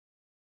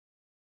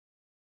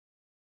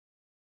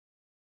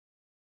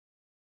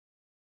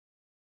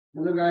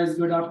Hello guys,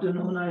 good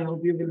afternoon. I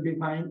hope you will be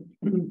fine.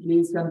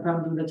 Please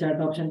confirm to the chat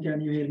option. Can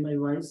you hear my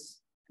voice?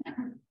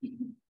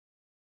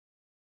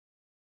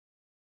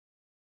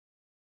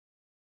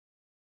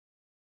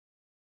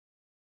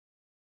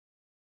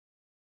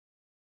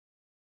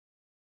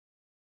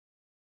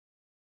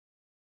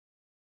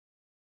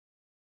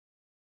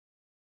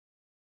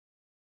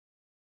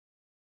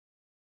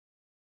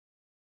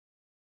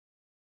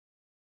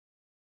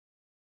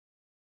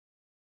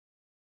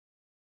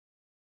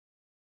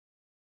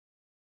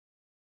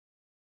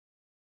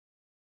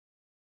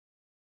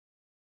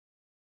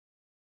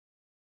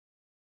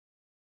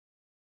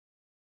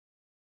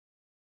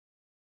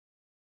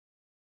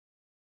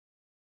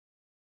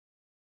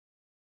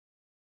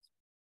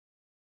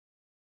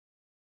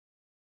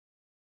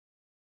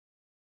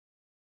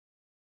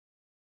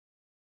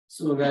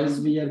 So guys,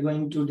 we are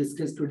going to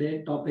discuss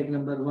today topic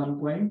number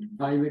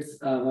 1.5. It's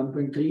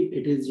 1.3.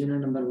 It is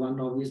unit number 1.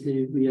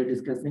 Obviously, we are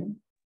discussing.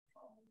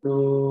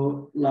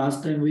 So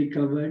last time we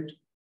covered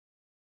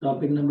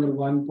topic number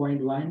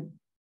 1.1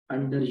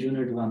 under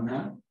unit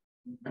 1.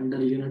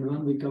 Under unit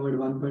 1, we covered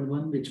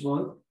 1.1, which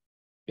was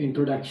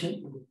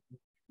introduction.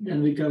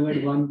 Then we covered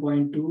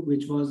 1.2,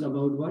 which was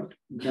about what?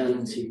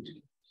 Balance sheet.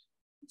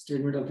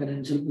 Statement of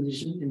financial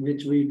position, in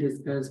which we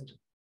discussed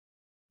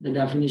the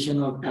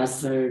definition of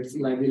assets,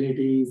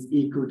 liabilities,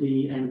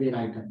 equity, and their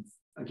items.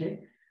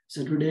 Okay.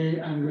 So today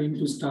I'm going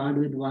to start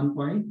with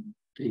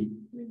 1.3.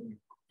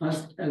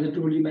 First, as I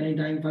told you many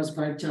times, first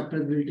 5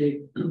 chapters will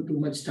take too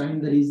much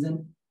time. The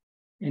reason,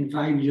 in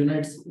 5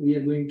 units, we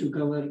are going to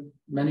cover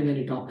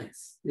many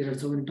topics. There are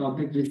so many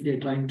topics which they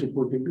are trying to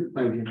put into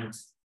 5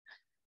 units.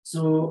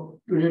 So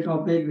today's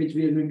topic which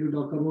we are going to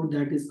talk about,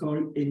 that is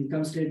called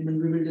income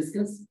statement. We will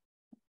discuss.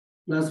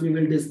 Plus, we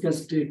will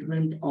discuss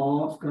statement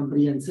of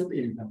comprehensive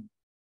income.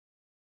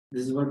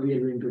 This is what we are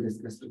going to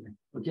discuss today.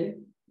 Okay,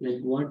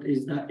 like what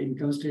is the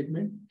income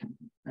statement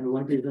and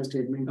what is the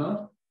statement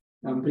of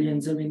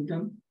comprehensive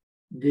income.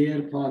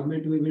 Their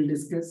format we will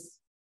discuss.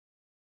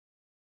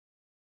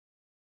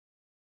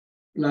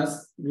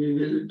 Plus, we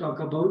will talk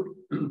about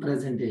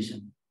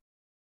presentation.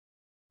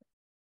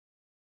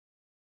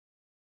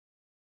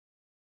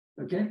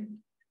 Okay.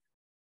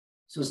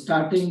 So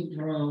starting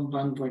from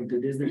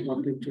 1.2, this is the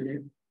topic today.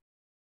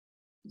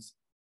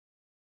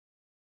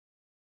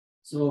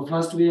 So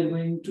first we are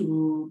going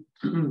to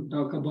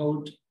talk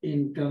about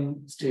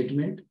income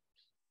statement,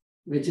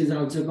 which is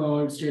also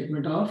called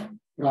statement of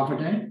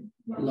profit and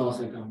loss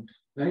account,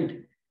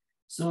 right?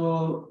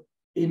 So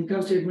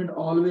income statement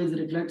always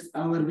reflects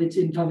our which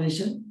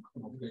information?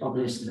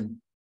 Operational.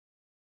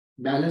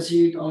 Balance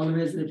sheet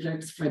always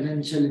reflects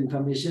financial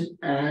information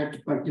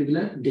at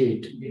particular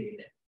date.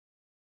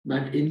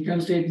 But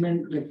income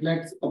statement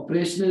reflects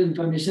operational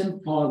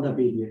information for the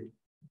period.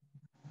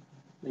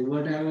 Like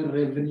whatever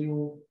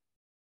revenue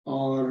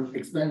or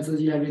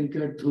expenses you have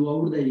incurred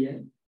throughout the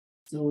year.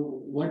 So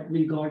what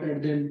we got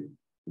at then,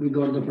 we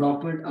got the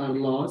profit or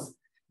loss.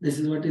 This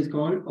is what is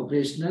called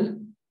operational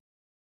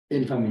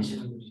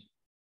information.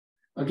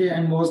 Okay,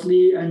 and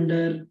mostly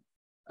under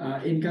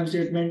income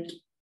statement,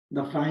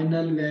 the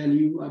final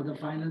value or the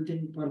final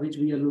thing for which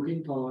we are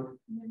looking for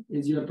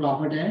is your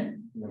profit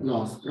and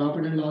loss.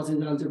 Profit and loss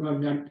is also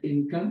called net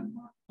income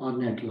or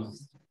net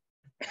loss.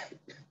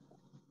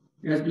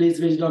 Yes, please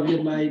switch off your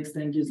mics.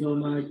 Thank you so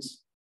much.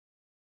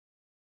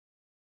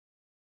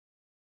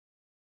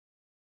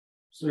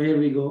 So here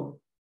we go.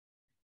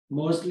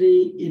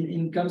 Mostly in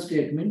income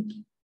statement,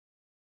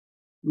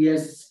 we are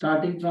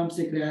starting from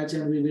scratch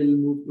and we will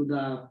move to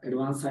the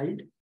advanced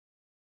side.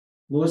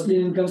 Mostly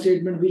in income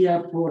statement, we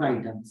have 4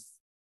 items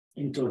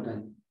in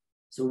total.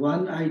 So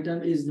one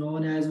item is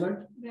known as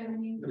what?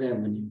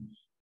 Revenue.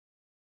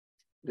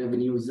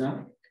 Revenues.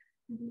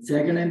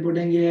 Second I'm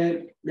putting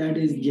here, that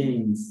is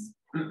gains.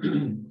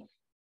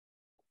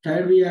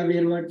 Third we have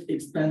here what?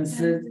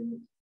 Expenses.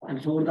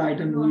 And fourth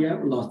item we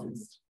have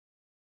losses.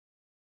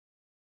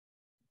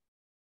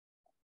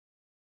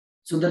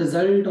 So the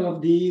result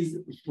of these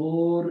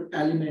 4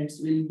 elements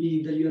will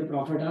be either your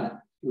profit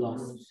or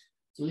loss.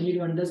 So we need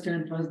to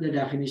understand first the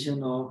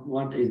definition of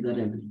what is the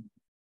revenue.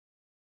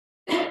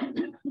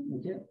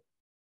 Okay.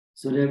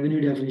 So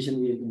revenue definition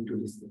we are going to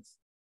discuss.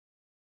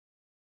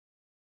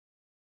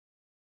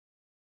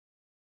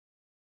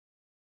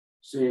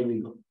 So here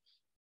we go.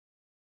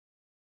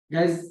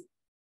 Guys,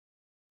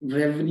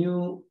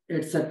 revenue,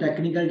 it's a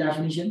technical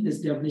definition.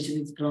 This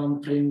definition is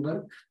from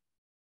framework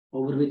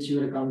over which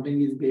your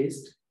accounting is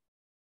based.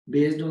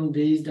 Based on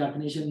this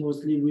definition,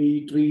 mostly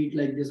we treat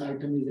like this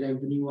item is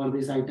revenue or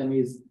this item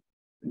is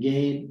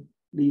gain.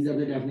 These are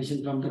the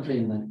definitions from the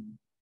framework.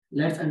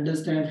 Let's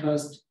understand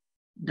first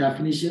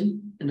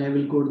definition, and I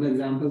will quote the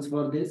examples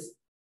for this.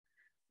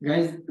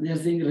 Guys, they are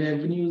saying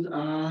revenues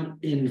are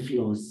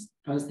inflows.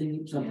 First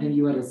thing, something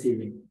you are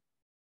receiving.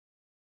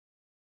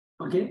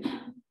 Okay,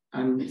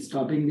 I'm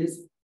stopping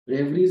this.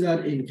 Revenues are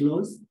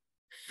inflows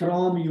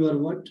from your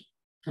what?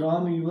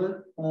 From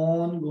your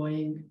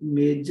ongoing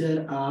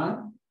major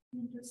or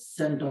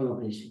central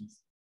operations.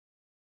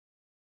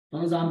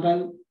 For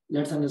example,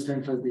 let's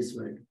understand first this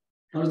word.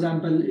 For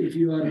example, if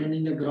you are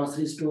running a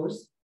grocery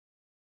stores,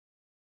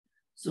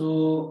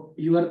 so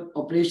your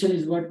operation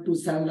is what to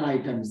sell the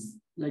items,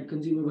 like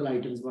consumable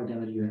items,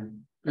 whatever you have,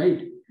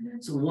 right?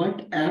 So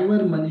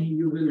whatever money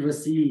you will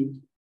receive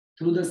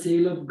through the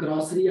sale of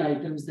grocery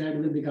items, that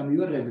will become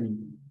your revenue.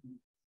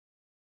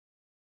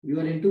 You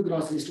are into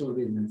grocery store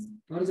business.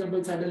 For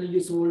example, suddenly you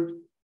sold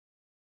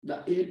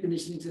the air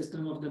conditioning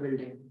system of the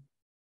building.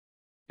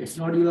 It's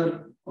not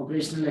your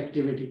operational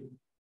activity,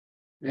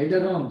 right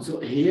or wrong? So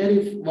here,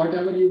 if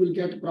whatever you will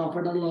get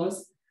profit or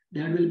loss,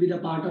 that will be the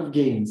part of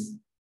gains.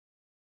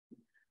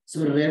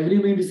 So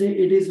revenue means say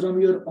it is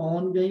from your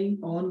ongoing,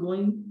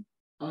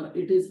 or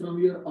it is from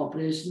your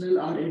operational,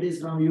 or it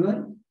is from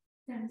your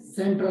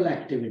central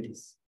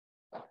activities.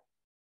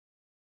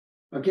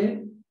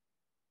 Okay,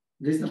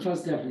 this is the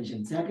first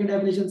definition. Second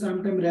definition,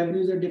 sometimes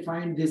revenues are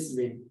defined this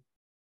way.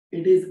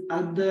 It is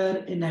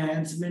other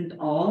enhancement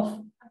of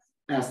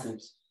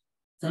assets.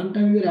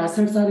 Sometimes your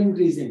assets are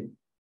increasing.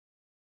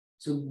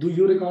 So do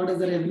you record as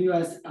a revenue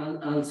as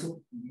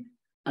also?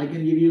 I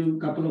can give you a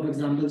couple of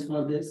examples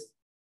for this.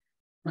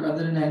 For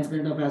other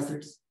enhancement of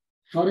assets.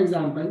 For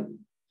example,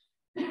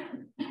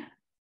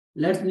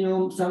 let's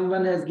assume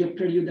someone has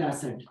gifted you the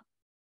asset.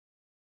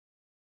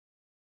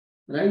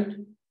 Right?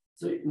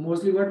 So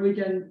mostly what we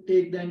can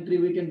take the entry,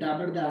 we can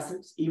debit the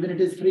assets, even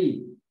it is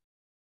free.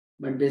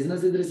 But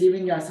business is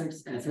receiving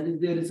assets. Asset is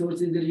their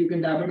resources there, you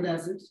can debit the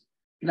assets.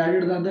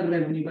 Credit the other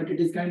revenue, but it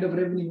is kind of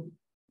revenue.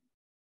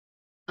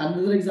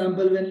 Another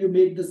example, when you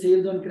make the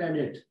sales on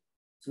credit.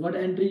 So what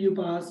entry you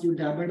pass, you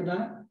debit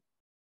the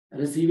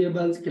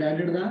receivables,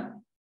 credit the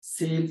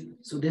sales.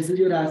 So this is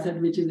your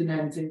asset which is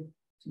enhancing,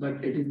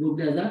 but it is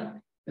booked as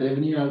a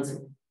revenue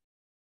also.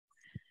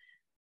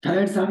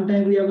 Third,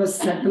 sometimes we have a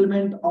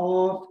settlement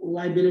of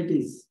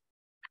liabilities.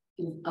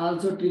 It's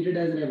also treated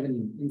as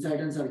revenue in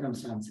certain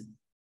circumstances.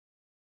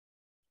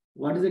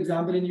 What is the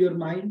example in your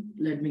mind?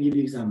 Let me give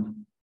you example.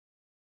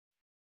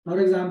 For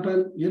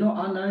example,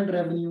 unearned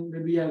revenue,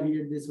 maybe I have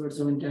heard this word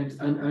so many times,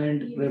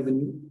 unearned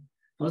revenue.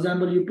 For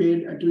example, you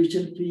paid a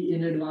tuition fee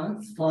in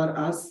advance. For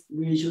us,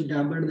 we should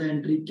debit the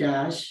entry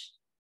cash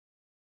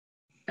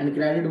and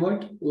credit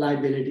what?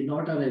 Liability,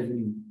 not a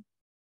revenue.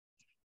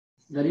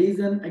 The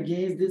reason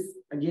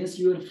against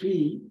your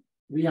fee,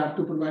 we have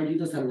to provide you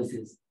the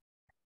services.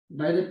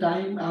 By the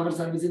time our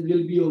services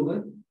will be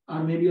over,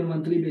 or maybe on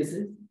monthly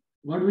basis,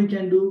 what we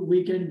can do,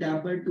 we can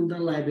debit to the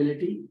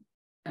liability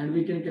and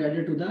we can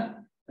credit to the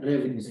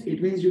revenues.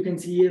 It means you can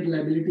see here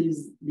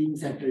liabilities being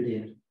settled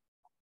here.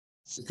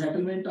 The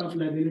settlement of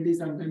liability,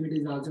 sometimes it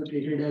is also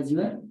treated as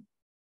your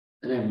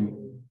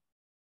revenue.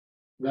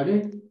 Got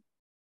it?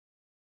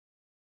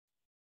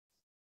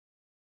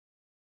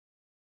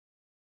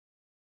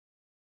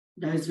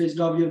 Guys, switch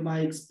off your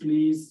mics,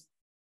 please.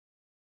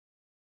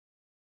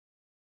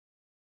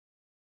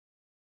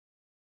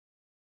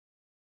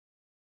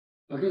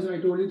 Okay, so I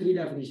told you three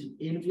definitions.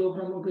 Inflow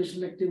from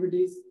operational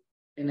activities,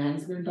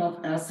 enhancement of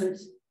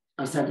assets,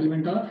 or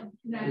settlement of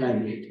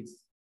liabilities.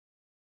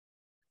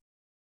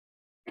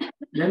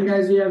 Then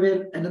guys, we have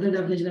another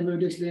definition. I'm going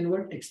to explain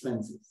what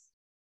expenses.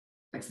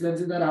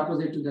 Expenses are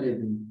opposite to the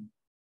revenue.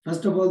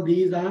 First of all,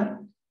 these are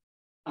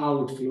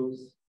outflows.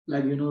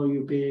 Like,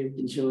 you pay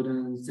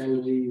insurance,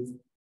 salaries,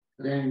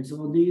 rent.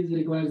 So these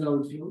requires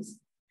outflows.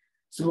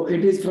 So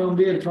it is from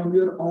where? From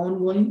your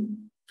ongoing,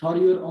 for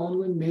your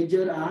ongoing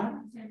major are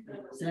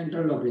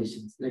central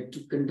operations. Like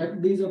to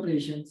conduct these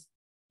operations,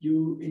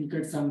 you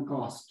incur some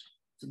cost.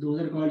 So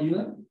those are called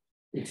your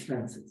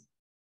expenses.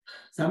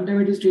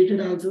 Sometimes it is treated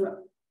also,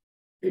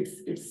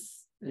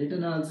 it's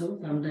written also,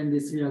 sometimes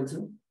this way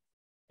also.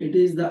 It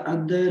is the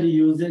other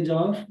usage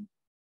of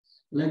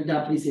like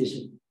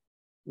depreciation.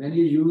 When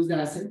you use the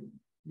asset,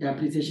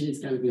 depreciation is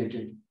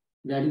calculated.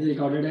 That is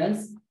recorded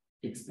as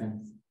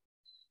expense.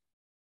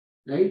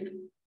 Right?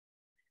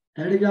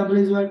 Third example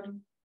is what?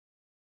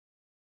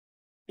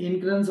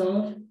 Incurrence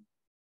of,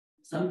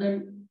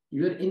 sometimes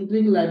you are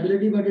incurring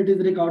liability, but it is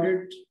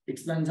recorded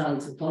expense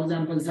also. For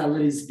example,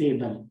 salary is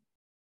stable.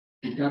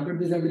 Debit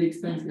the salary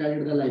expense,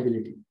 credit the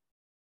liability.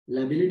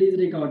 Liability is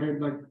recorded,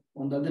 but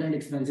on the other hand,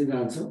 expense is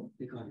also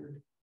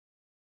recorded.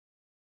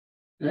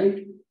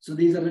 Right? So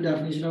these are the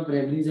definition of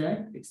revenues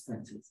and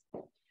expenses.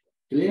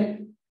 Clear?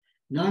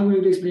 Now I'm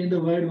going to explain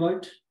the word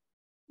what?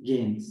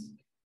 Gains.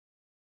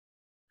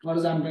 For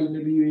example,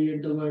 maybe you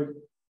hear the word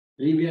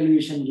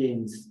revaluation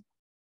gains.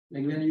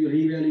 Like when you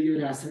revalue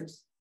your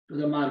assets to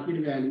the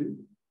market value,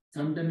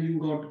 sometimes you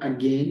got a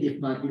gain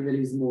if market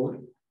value is more.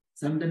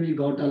 Sometimes you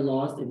got a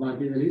loss if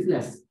market value is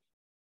less.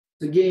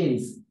 So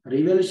gains,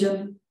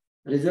 revaluation,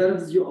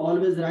 reserves, you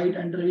always write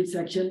under which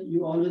section?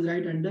 You always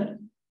write under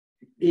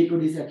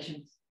equity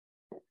sections.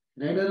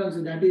 Right or wrong?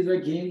 So that is why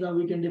gains, how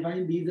we can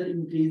define these are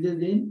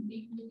increases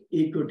in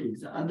equity.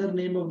 So other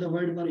name of the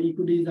word for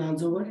equity is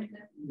also what?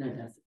 Net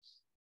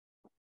assets.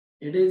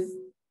 It is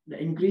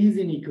the increase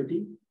in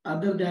equity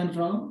other than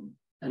from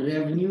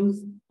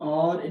revenues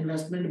or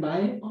investment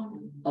by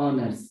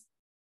owners.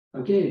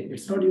 Okay,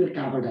 it's not your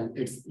capital,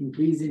 it's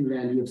increase in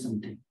value of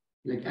something,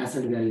 like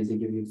asset values, I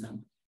give you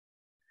example.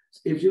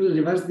 If you will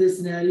reverse this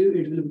scenario,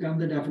 it will become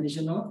the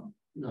definition of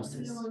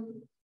losses.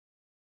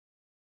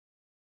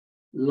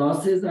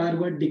 Losses are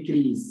what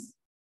decrease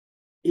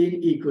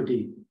in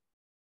equity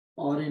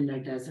or in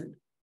net asset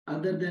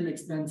other than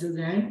expenses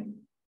and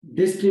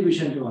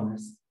distribution to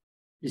owners.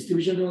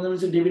 Distribution to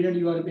owners is a dividend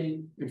you are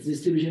paying. It's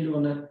distribution to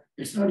owner.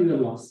 It's not your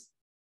loss.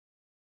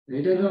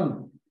 Right or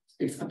wrong?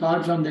 It's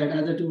apart from that.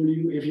 As I told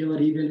you, if you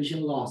have a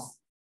revaluation loss.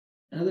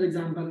 Another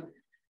example,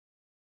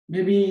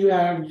 maybe you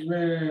have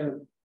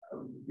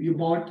you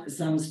bought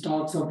some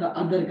stocks of the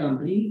other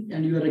company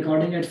and you are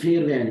recording at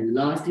fair value.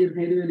 Last year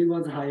fair value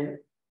was higher.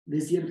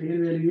 This year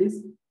fair value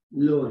is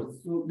lower.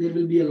 So there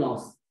will be a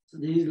loss. So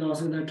these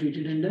losses are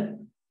treated under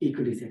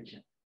equity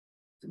section.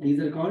 So these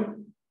are called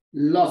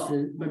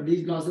losses, but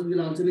these losses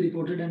will also be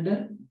reported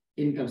under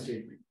income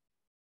statement.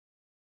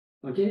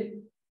 Okay.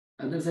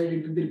 Other side,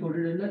 it will be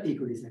reported under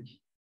equity section.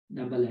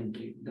 Double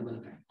entry, double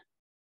effect.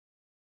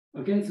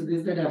 Okay. So this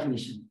is the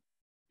definition.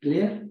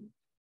 Clear?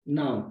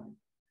 Now,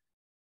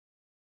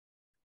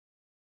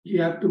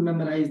 you have to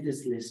memorize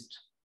this list.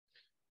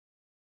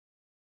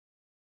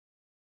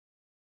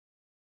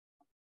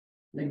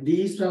 Like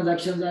these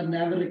transactions are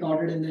never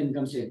recorded in the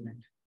income statement.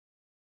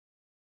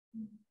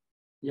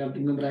 You have to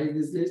memorize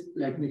this list.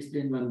 Let me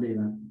explain one by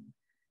one.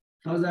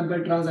 For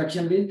example,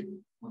 transaction with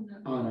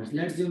owners.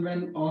 Let's say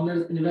when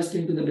owners invest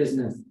into the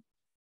business,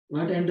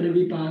 what entry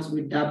we pass?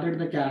 We debit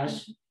the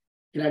cash,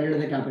 credit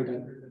the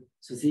capital.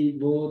 So see,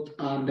 both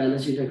are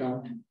balance sheet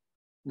account.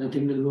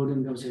 Nothing will go to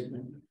income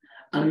statement.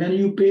 And when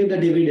you pay the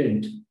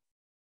dividend,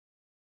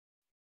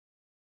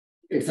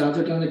 it's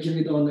also transaction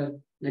with owner.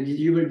 Like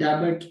you will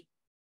debit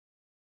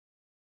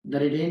the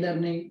retained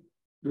earning.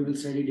 We will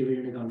study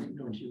dividend accounting.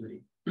 Don't you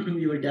worry.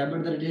 You will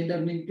debit the retained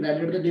earning,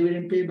 credit the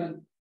dividend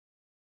payable.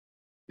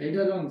 Right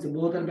or wrong? So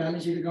both are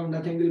balance sheet account,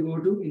 nothing will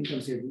go to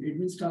income statement. It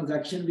means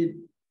transaction with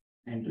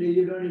entry,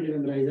 you don't need to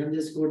memorize. I'm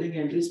just quoting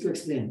entries to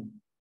explain.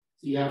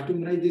 So you have to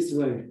memorize this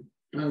word.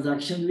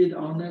 Transactions with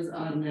owners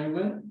are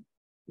never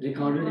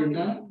recorded in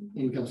the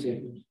income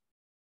statement.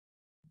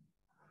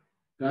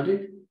 Got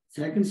it?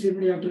 Second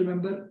statement you have to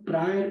remember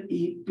prior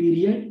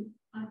period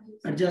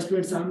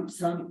adjustment,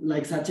 some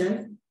like such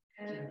as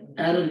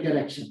error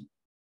correction.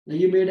 Now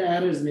you made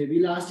errors maybe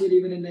last year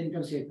even in the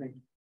income statement.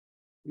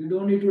 You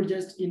don't need to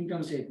adjust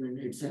income statement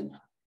itself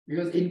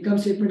because income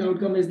statement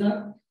outcome is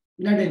the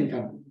net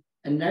income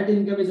and net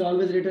income is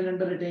always written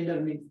under retained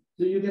earnings.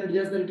 So you can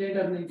adjust the retained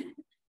earnings,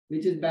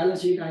 which is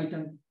balance sheet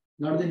item,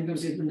 not the income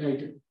statement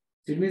item.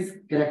 So it means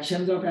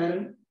corrections of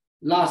error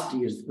last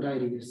year's, prior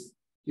years.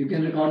 You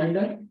can record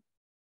under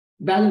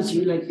balance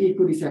sheet like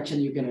equity section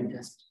you can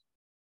adjust.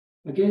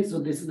 Okay, so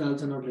this is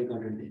also not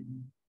recorded there.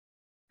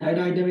 Third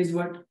item is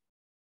what?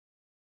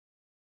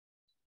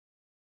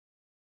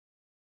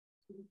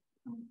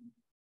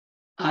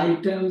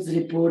 Items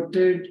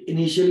reported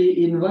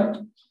initially in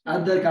what?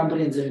 Other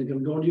comprehensive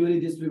income. Don't worry,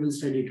 this we will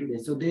study today.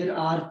 So there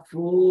are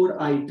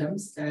 4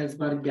 items as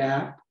per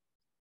GAAP,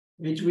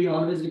 which we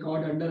always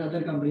record under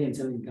other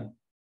comprehensive income.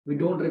 We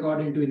don't record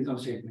into income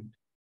statement.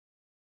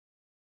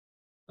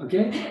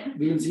 Okay,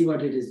 we will see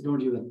what it is.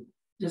 Don't you worry.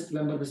 Just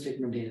remember the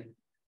statement here.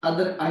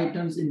 Other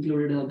items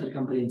included in other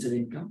comprehensive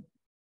income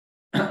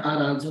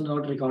are also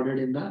not recorded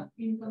in the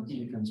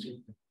income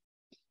statement.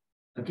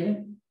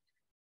 Okay.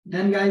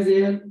 Then guys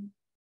here,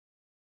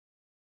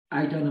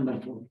 item number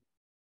 4.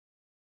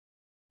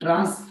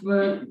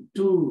 Transfer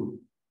to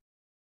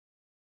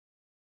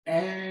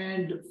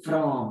and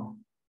from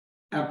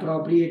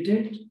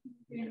appropriated.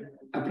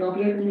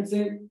 Appropriated means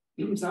say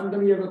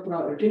sometimes you have a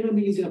profit. Retained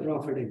earnings is a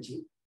profit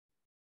actually.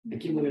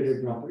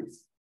 Accumulated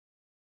profits.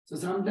 So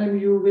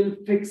sometimes you will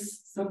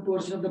fix some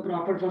portion of the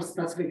profit for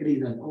specific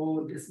reason.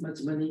 Oh, this much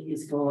money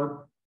is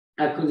for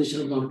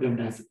acquisition of non-current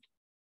asset.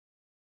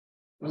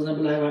 For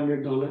example, I have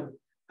 $100.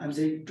 I'm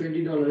saying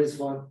 $20 is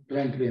for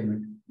rent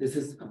payment. This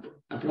is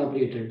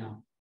appropriated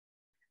now.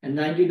 And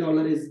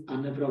 $90 is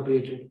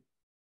unappropriated.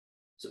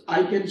 So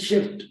I can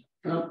shift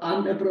from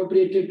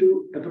unappropriated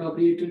to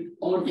appropriated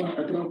or from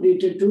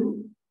appropriated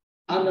to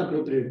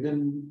unappropriated.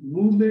 Then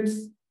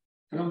movements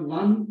from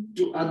one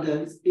to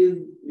others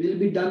will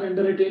be done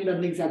under retained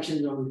earnings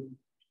actions only,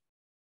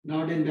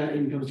 not in the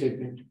income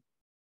statement.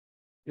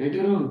 Right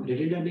or wrong?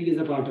 Retained earnings is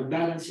a part of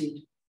balance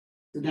sheet.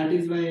 So that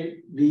is why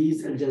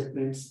these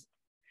adjustments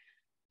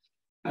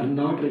are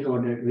not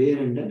recorded where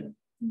under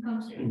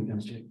income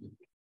statement.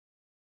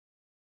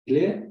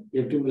 Clear?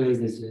 You have to memorize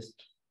this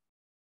list.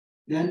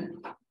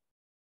 Then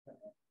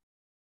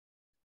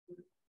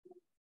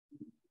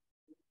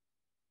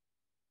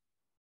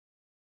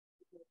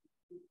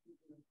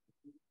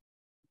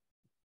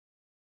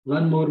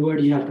one more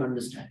word you have to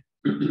understand.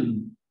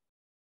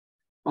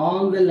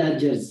 All the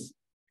ledgers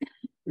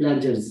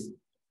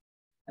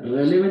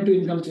relevant to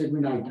income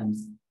statement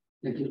items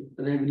like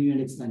revenue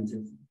and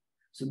expenses.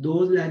 So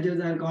those ledgers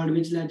are called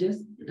which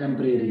ledgers?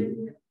 Temporary.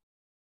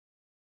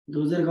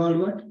 Those are called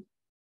what?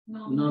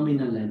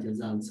 Nominal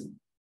ledgers also.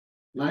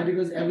 Why?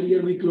 Because every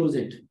year we close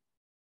it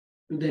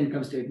to the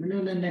income statement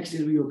and then next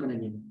year we open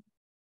again.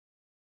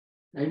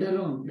 Right or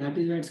wrong? That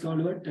is why it's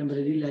called what?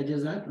 Temporary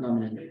ledgers are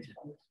nominal ledger.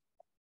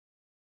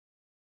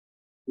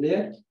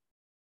 Clear?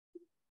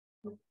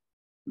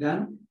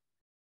 Done?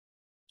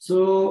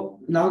 So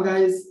now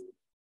guys,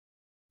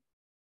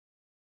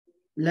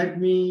 let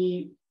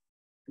me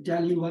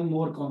tell you one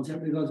more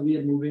concept because we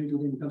are moving to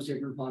the income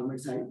statement format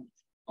side.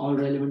 All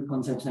relevant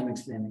concepts I'm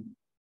explaining.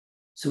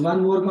 So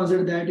one more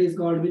concept that is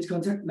called which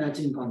concept?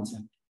 Matching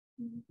concept.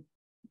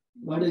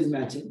 What is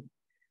matching?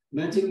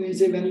 Matching means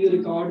say when you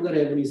record the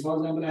revenues. For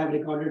example, I have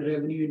recorded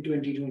revenue in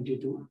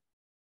 2022.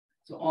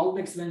 So all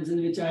the expenses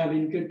which I have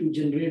incurred to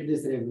generate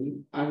this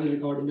revenue, I will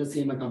record in the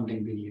same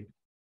accounting period.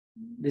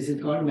 This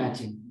is called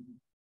matching.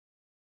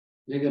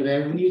 Like a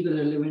revenue, the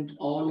relevant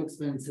all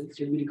expenses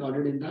should be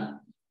recorded in the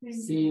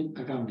same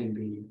accounting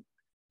period.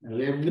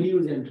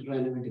 Revenues and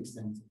relevant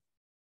expenses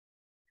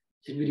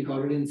should be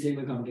recorded in same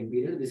accounting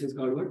period. This is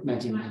called what?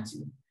 Matching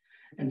principle.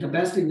 And the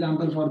best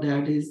example for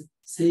that is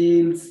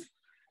sales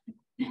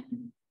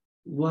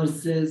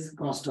versus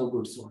cost of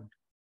goods sold.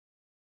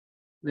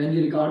 When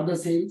you record the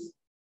sales,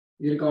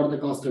 you record the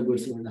cost of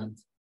goods sold.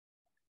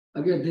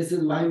 Okay, this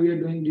is why we are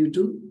doing due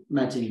to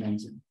matching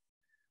principle.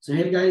 So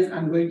here guys,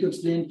 I'm going to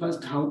explain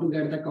first how to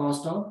get the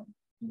cost of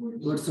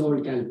goods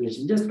sold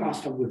calculation. Just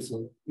cost of goods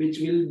sold, which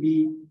will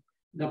be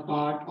the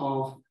part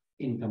of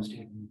income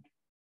statement.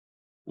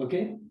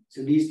 Okay,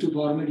 so these two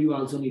formats you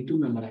also need to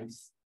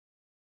memorize.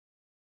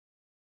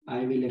 I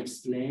will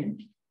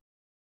explain.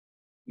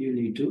 You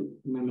need to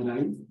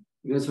memorize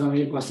because from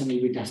here question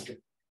will be tested.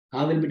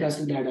 How will be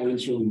tested? That I will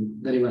show you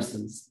the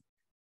reversals.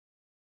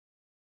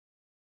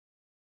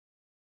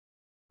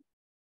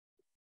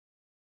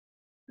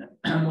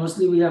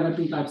 Mostly we have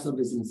two types of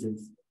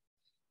businesses.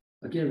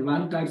 Okay,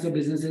 one types of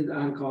businesses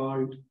are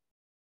called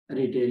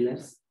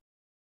retailers.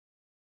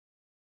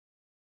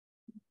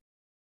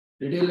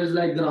 Retailers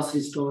like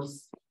grocery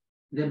stores.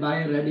 They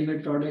buy a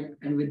ready-made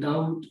product and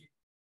without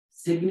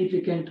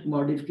significant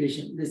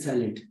modification, they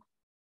sell it.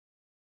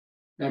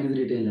 That is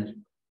retailer.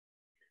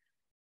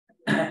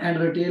 And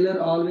retailer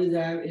always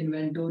have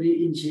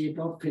inventory in shape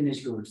of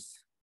finished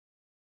goods.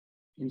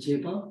 In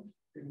shape of,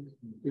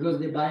 because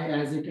they buy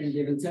as it and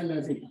they will sell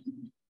as it.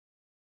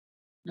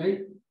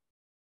 Right?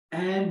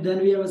 And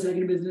then we have a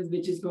second business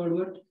which is called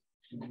what?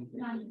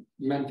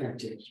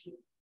 Manufacturing.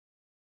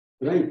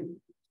 Right?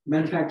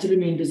 Manufacturing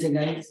means to say,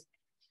 guys,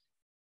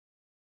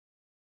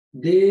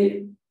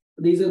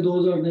 these are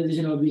those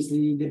organizations,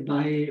 obviously, they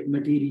buy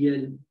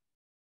material,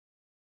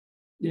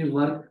 they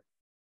work,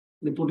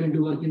 they put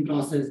into work in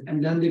process,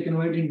 and then they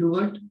convert into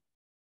what?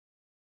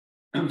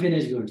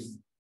 Finished goods.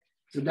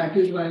 So that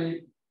is why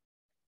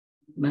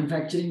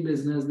manufacturing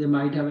business, they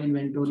might have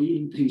inventory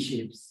in three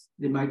shapes.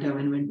 They might have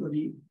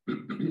inventory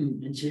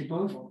in shape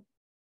of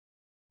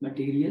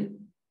material,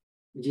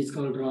 which is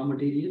called raw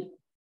material.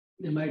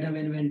 They might have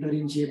inventory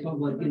in shape of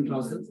work in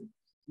process.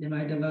 They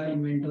might have an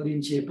inventory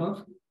in shape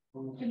of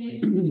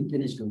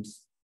finished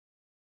goods.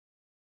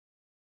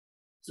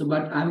 So,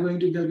 but I'm going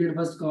to calculate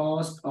first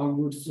cost of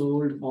goods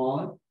sold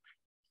for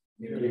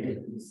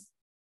retailers.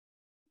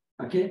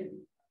 Okay?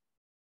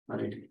 For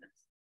retailers.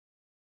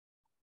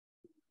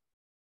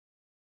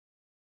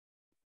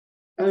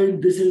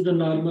 And this is the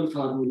normal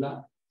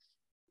formula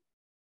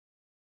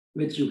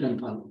which you can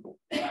follow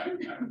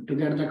to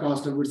get the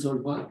cost of goods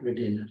sold for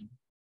retailer.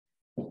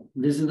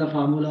 This is the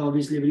formula,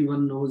 obviously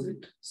everyone knows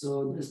it.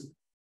 So let's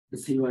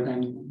see what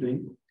I'm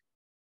doing.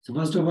 So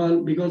first of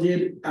all, because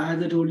here,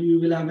 as I told you, you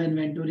will have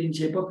inventory in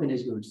shape of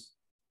finished goods.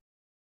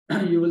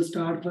 You will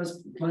start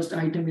first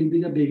item will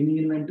be the beginning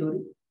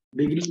inventory.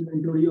 Beginning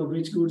inventory of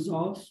which goods?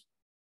 Of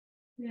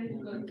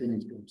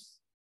finished goods.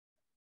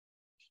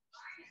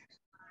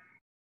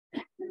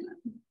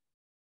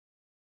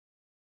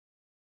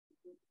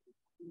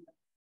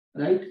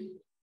 Right?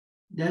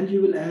 Then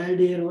you will add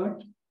here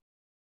what?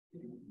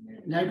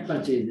 Net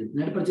purchases.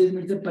 Net purchase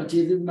means the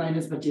purchases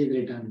minus purchase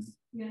returns.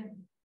 Yeah.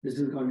 This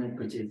is called net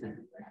purchase.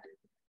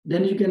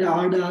 Then you can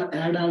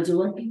add also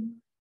what?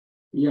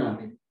 Yeah,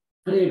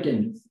 freight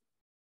in,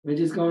 which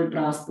is called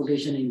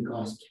transportation in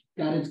cost,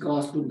 carriage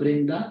cost to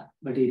bring the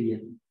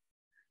material.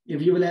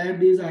 If you will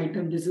add these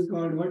items, this is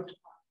called what?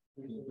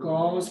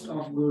 Cost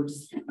of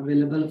goods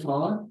available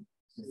for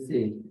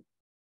sale.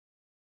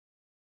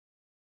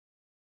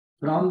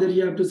 From there,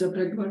 you have to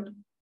subtract what?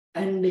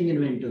 Ending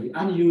inventory,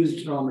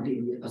 unused raw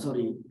material.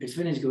 Sorry, it's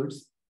finished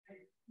goods,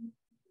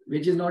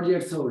 which is not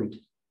yet sold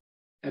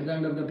at the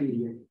end of the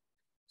period.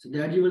 So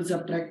that you will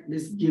subtract.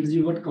 This gives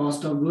you what?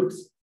 Cost of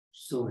goods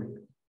sold.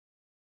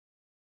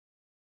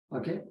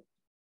 Okay.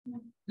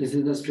 This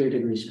is the straight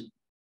equation.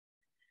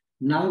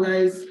 Now,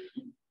 guys,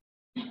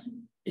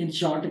 in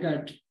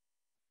shortcut,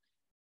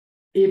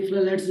 if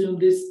let's assume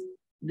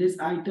this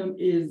item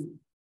is,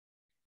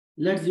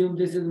 let's assume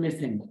this is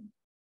missing.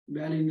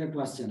 Value in the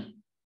question.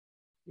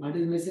 What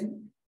is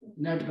missing?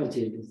 Net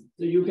purchases.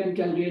 So you can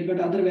calculate,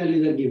 but other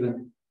values are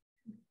given.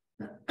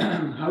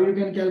 How you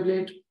can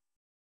calculate?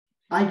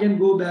 I can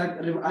go back,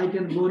 I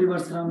can go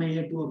reverse from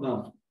here to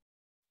above.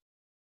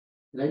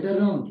 Right or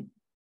wrong?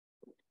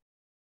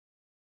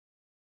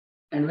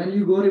 And when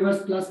you go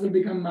reverse, plus will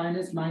become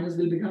minus, minus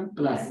will become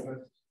plus.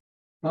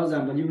 For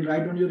example, you will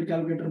write on your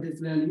calculator this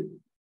value.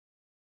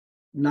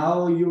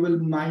 Now you will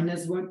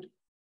minus what?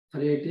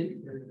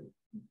 Freighted.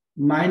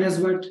 Minus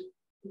what?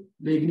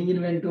 Beginning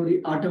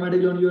inventory.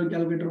 Automatically on your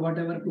calculator,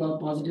 whatever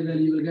positive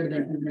value you will get,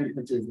 that is net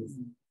purchases.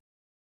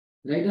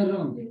 Right or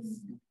wrong? Yes.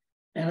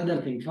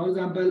 Another thing. For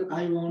example,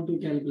 I want to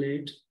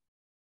calculate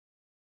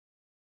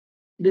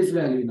this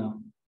value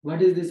now.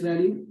 What is this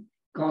value?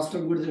 Cost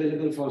of goods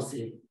available for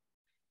sale.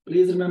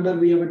 Please remember,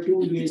 we have two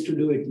ways to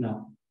do it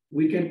now.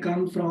 We can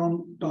come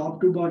from top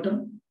to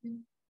bottom,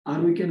 or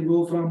we can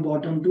go from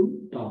bottom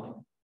to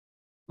top.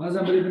 For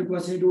example, if the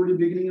question told you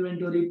beginning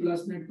inventory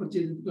plus net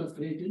purchases plus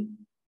freighted,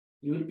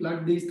 you will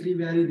plug these three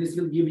values. This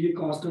will give you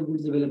cost of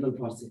goods available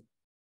for sale.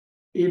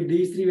 If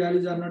these three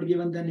values are not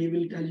given, then he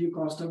will tell you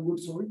cost of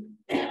goods sold.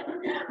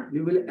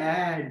 You will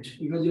add,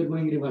 because you're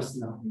going reverse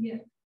now. Yeah.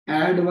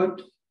 Add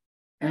what?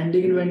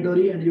 Ending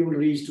inventory, and you will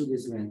reach to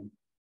this value.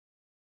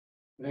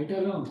 Right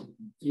or wrong?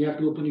 You have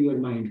to open your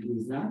mind,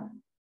 please. Huh?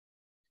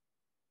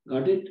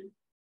 Got it?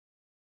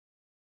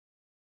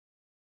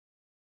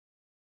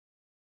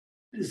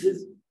 This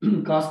is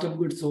cost of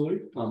goods sold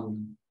formula.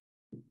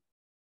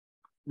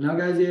 Now,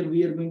 guys, here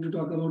we are going to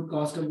talk about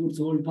cost of goods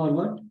sold for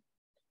what?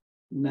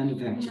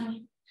 Manufacture.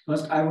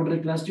 First, I would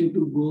request you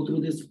to go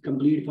through this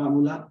complete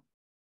formula.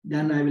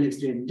 Then I will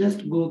explain.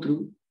 Just go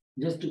through,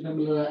 just to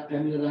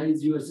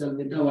familiarize yourself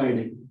with the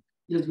wording.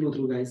 Just go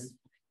through, guys.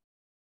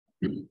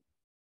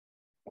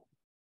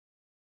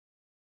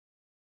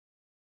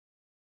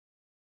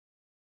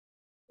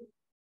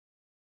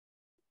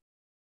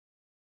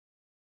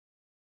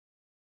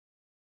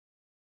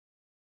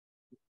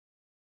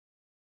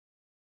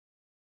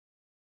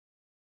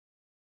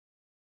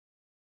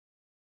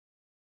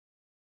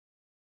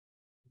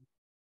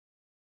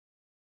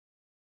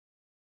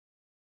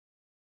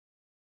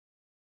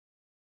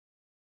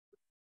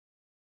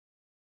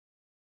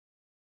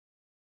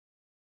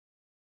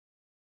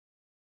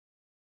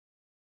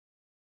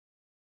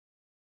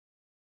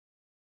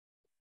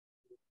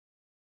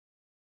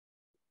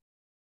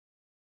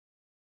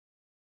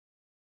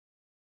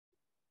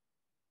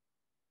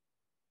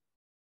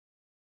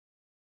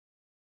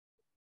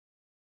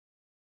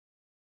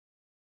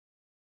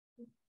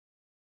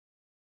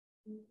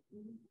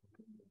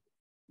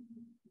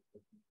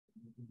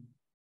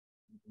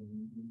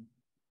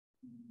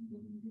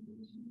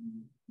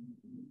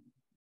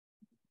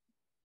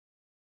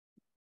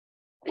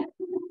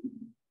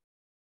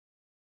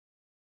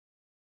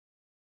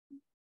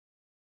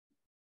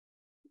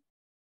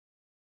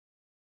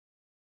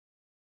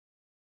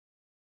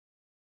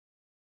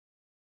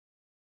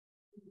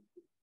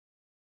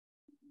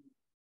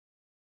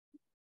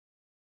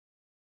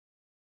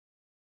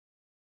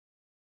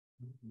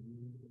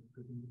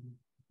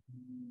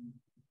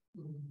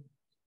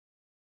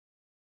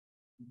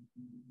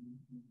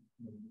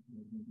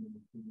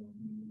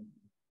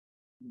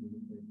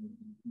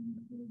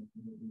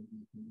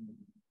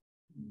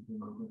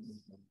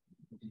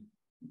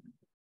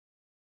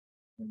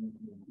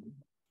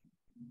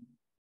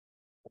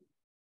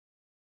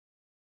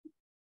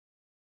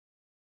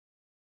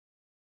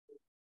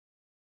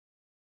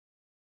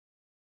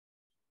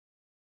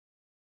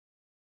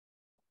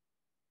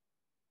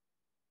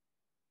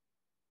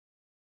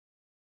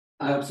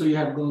 I hope so you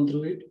have gone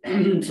through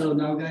it. So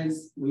now,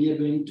 guys, we are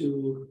going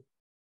to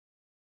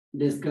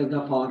discuss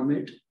the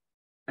format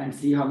and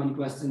see how many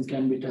questions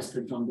can be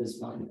tested from this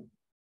format.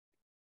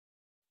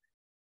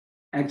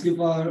 Actually,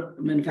 for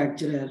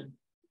manufacturer,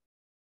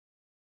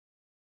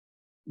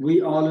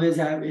 we always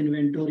have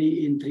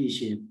inventory in three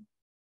shapes,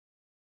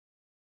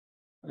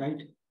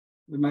 right?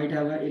 We might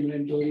have an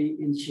inventory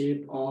in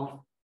shape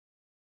of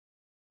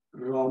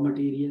raw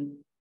material.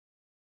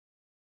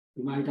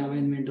 We might have an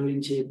inventory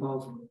in shape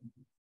of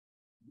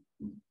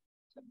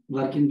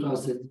work in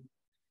process.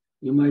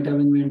 You might have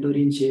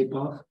inventory in shape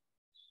of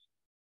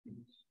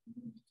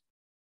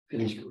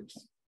finished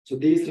goods. So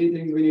these three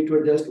things we need to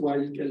adjust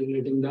while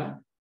calculating the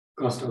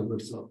cost of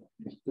goods sold.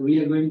 So we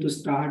are going to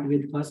start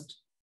with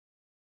first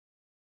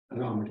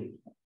raw material.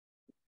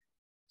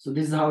 So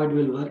this is how it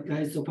will work,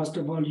 guys. So first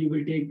of all, you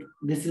will take,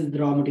 this is the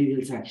raw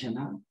material section.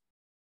 Huh?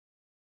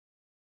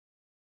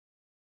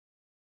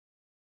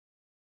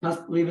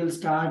 First, we will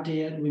start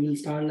here. We will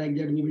start like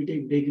that. We will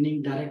take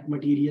beginning direct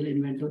material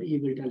inventory. He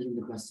will tell you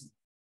the question.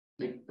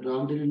 Like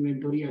raw material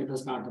inventory at the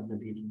start of the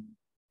period.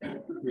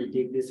 We'll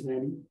take this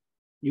value.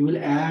 You will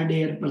add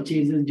here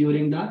purchases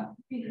during the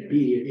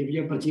period. If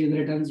you have purchase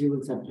returns, you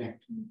will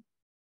subtract.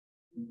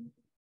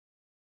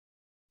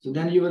 So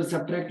then you will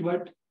subtract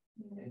what?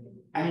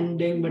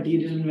 Ending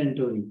material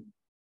inventory.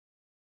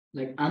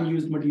 Like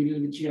unused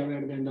material which you have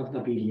at the end of the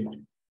period.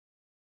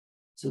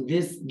 So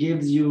this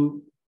gives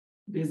you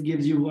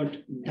what?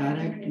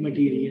 Direct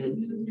material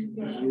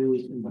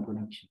used in the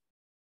production.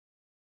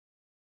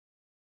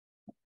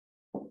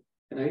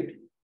 Right?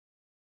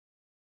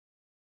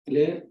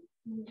 Clear?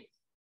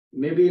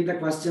 Maybe in the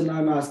question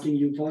I'm asking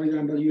you, for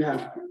example, you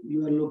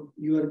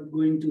are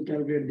going to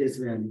calculate this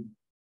value.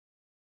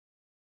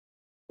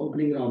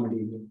 opening raw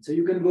material. So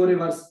you can go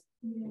reverse.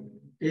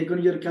 Take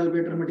on your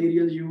calculator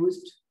material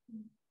used,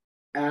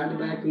 add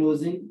back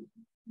closing,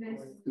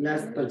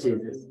 less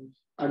purchases.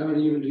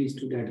 Otherwise, you will reach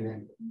to that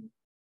value.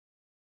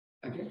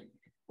 Okay.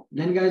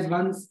 Then, guys,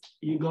 once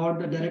you got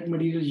the direct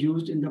material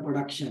used in the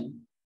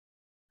production,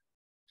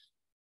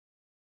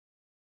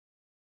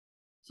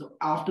 so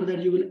after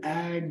that, you will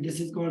add, this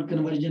is called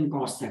conversion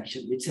cost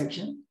section. Which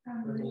section?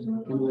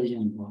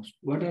 Conversion cost.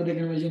 What are the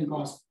conversion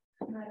costs?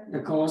 The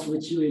cost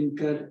which you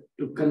incur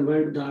to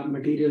convert the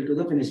material to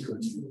the finished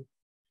goods.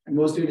 And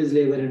mostly it is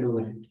labor and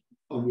overhead,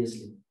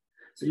 obviously.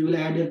 So you will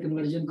add your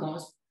conversion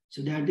cost.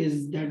 So that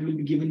will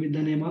be given with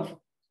the name of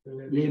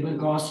labor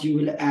cost. You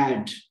will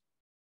add.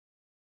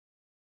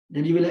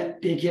 Then you will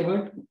take care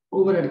of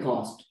overhead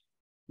cost,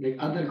 like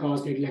other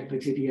costs like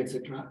electricity,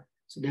 etc.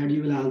 So that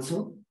you will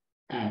also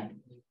add.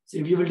 So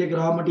if you will take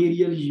raw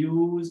material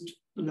used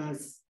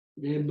plus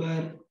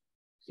labor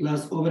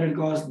plus overhead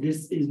cost,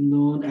 this is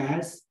known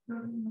as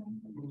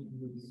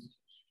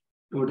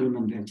total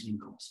manufacturing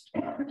cost.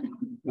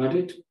 Got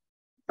it?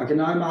 Okay,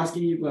 now I'm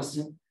asking you a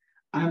question.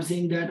 I'm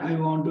saying that I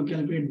want to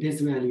calculate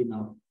this value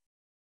now.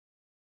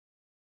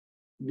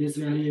 This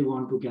value I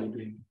want to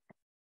calculate.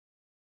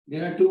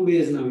 There are two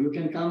ways now. You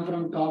can come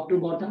from top to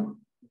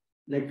bottom,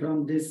 like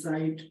from this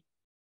side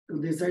to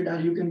this side, or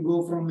you can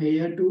go from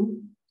here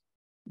to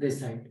this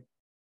side.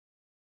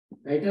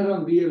 Right or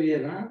wrong? Be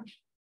aware, huh?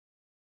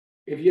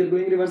 If you're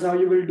going reverse, how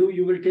you will do?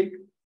 You will take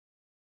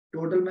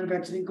total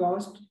manufacturing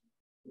cost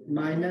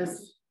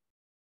minus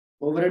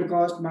overhead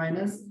cost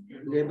minus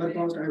labor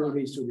cost. I will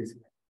reach to this.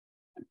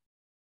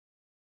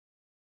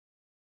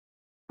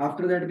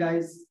 After that,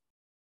 guys,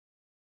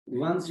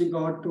 once you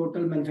got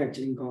total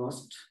manufacturing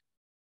cost,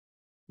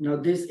 now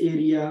this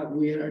area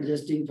we are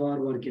adjusting for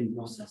work in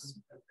process.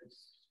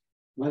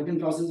 Work in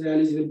process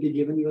values will be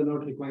given. You are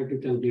not required to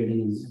calculate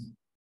anymore.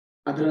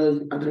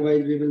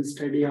 Otherwise, we will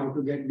study how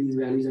to get these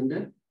values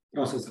under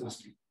process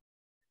costing.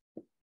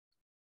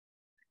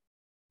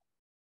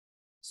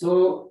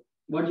 So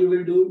what you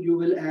will do, you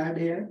will add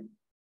here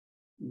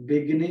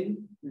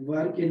beginning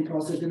work in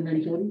process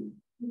inventory,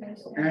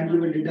 and you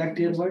will deduct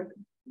here what?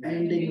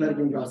 Ending work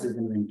in process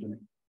inventory.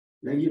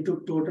 Like you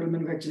took total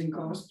manufacturing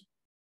cost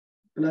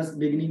plus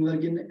beginning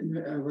work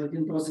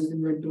in process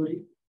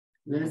inventory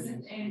less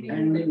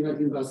ending work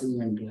in process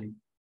inventory.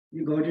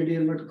 You got it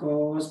here, what?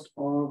 Cost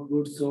of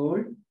goods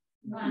sold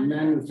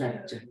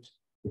manufactured.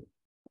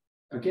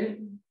 Okay,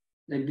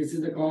 like this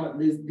is the cost.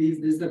 This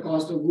is the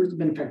cost of goods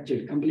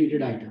manufactured,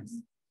 completed items.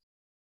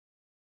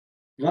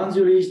 Once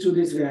you reach to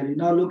this value,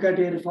 now look at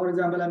here. For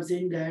example, I'm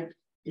saying that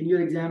in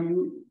your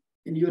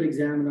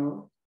exam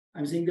now,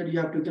 I'm saying that you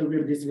have to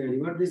calculate this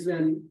value. What this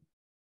value?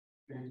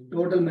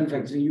 Total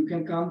manufacturing. You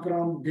can come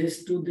from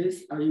this to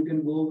this, or you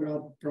can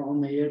go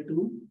from here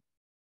to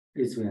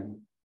this value.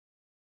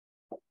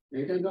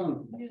 Right or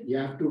wrong? You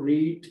have to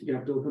read, you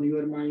have to open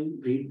your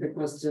mind, read the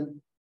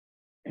question,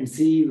 and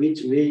see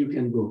which way you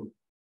can go.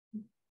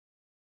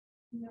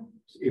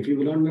 If you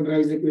will not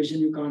memorize the question,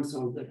 you can't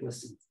solve the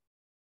question.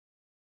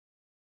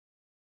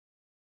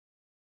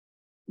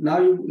 Now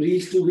you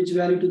reach to which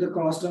value? To the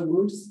cost of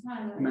goods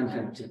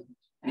manufactured.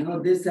 Now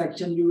this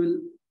section you will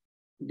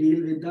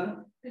deal with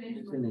the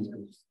finished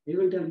goods. He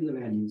will tell you the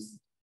values,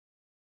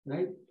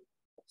 right?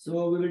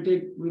 So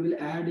we will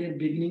add a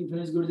beginning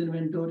finished goods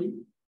inventory,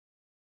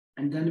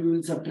 and then we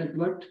will subtract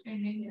what?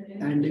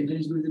 Ending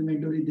finished goods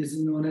inventory. This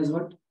is known as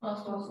what?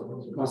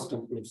 Cost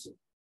of goods.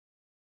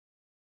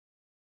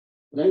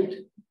 Right?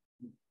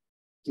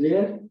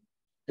 Clear?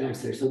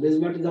 That's it. So this is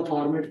what is the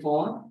format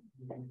for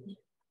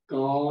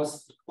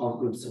cost of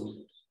goods sold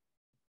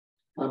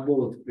for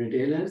both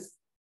retailers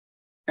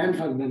and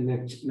for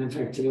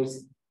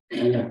manufacturers.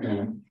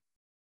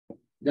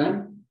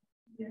 Done?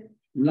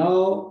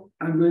 Now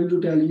I'm going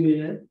to tell you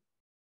here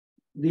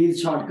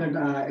these shortcut.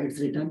 It's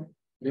written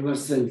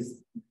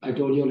reversals. I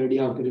told you already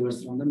how to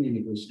reverse from the main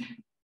equation.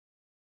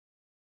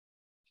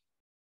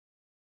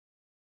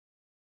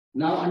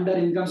 Now under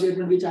income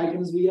statement, which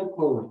items we have?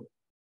 4: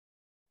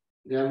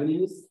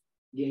 revenues,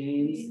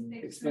 gains,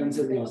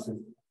 expenses, losses.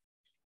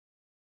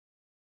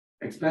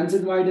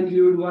 Expenses might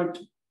include what?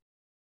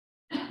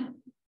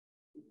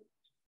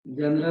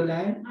 General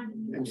and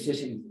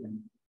administration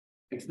expense.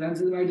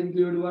 Expenses might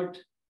include what?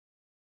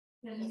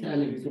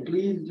 Salary. So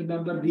please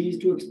remember, these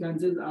two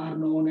expenses are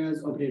known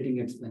as operating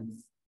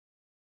expense.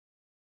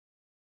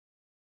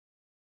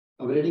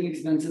 Operating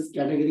expenses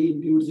category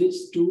includes which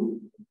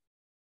two?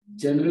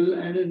 General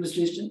and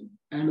administration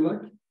and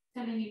what?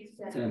 Selling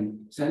expense.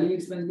 Selling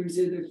expense means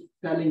the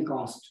selling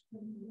cost.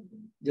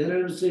 General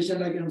administration,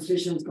 like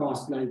administration's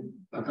cost, like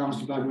accounts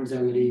department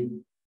salary,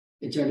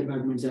 HR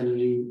department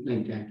salary,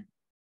 like that.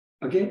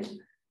 Okay.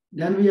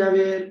 Then we have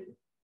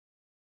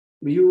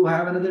you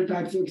have another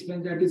type of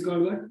expense that is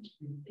called what?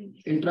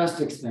 Interest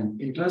expense.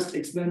 Interest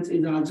expense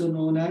is also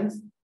known as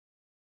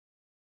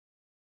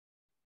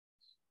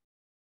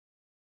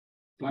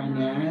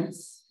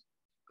finance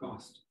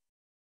cost.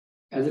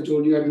 As I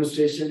told you,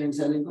 administration and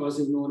selling cost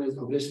is known as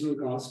operational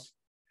cost.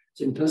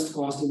 So interest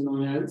cost is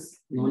known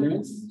as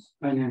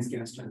finance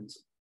cost also,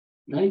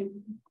 right?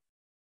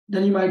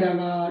 Then you might have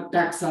a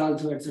tax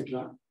also,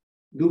 etc.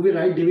 Do we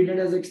write dividend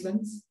as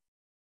expense?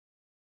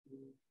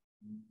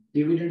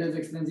 Dividend as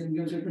expense in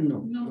income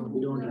statement? No,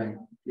 we don't write.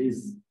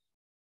 Please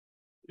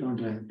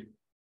don't write.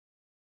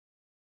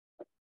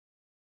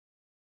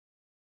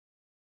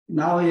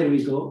 Now here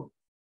we go,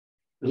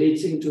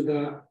 reaching to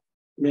the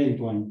main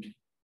point.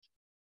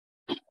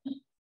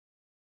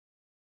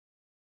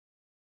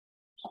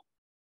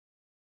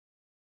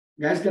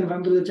 Guys,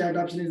 confirm to the chat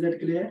option. Is that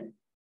clear?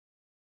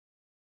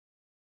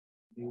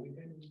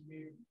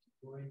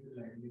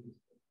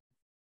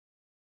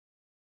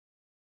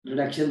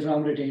 Reduction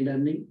from retained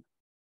earning.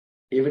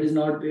 If it is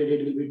not paid,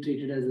 it will be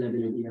treated as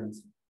liability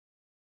also.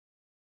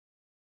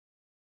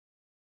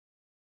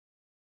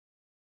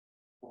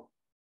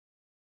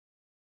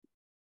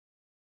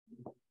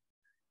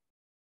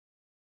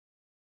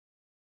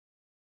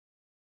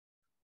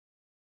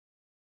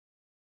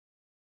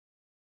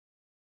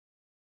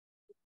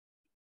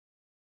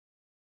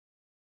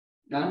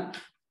 Done?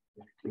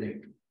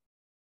 Great.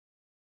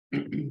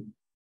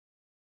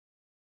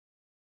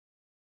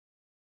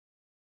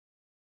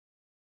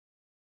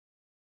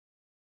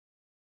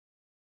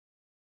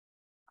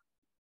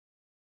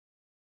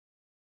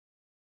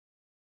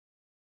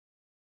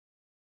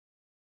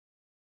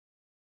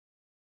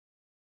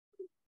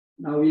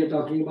 Now we are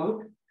talking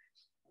about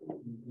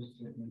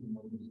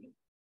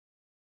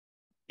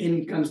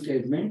income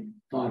statement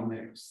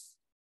formats.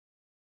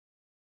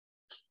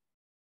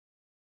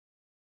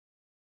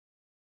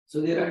 So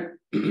there are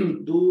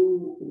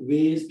two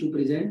ways to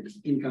present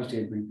income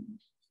statement.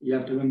 You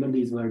have to remember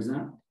these words.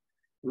 Huh?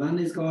 One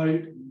is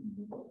called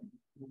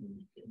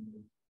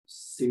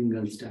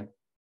single step.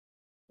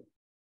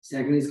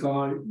 Second is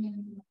called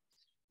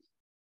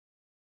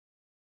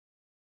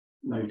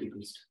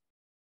multiple step.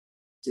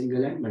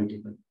 Single and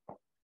multiple.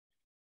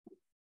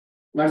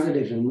 What's the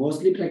difference?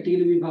 Mostly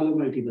practically we follow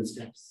multiple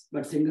steps,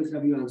 but single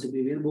step you also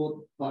be aware.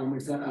 Both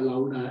formats are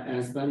allowed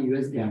as per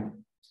US GAAP.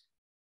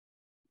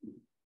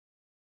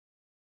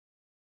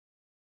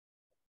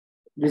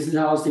 This is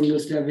how single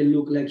step will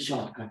look like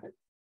shortcut.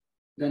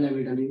 Then I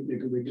will tell you a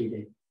little bit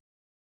detail.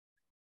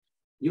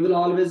 You will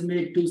always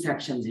make two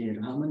sections here.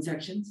 How many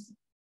sections?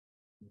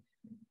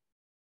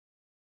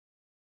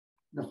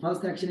 The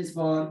first section is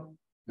for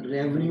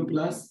revenue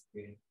plus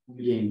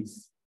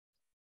gains.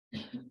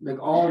 Like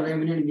all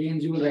revenue and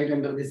gains you will write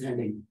under this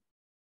heading.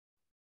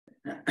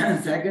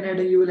 Second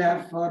heading you will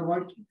have for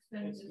what?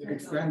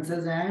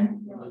 Expenses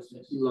and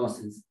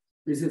losses.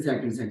 This is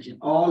second section.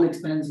 All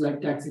expense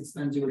like tax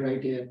expense you will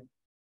write here.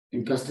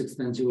 Interest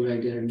expense you will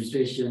write here.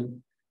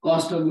 Administration.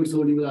 Cost of goods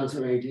sold you will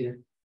also write here.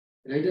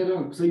 Right or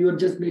wrong? So you are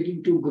just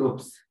making two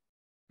groups.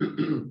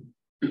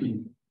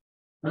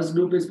 First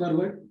group is for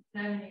what?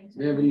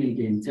 Revenue and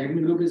gains.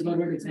 Second group is for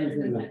what?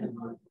 Expenses and loss.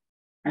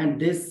 And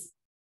this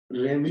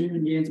revenue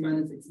and gains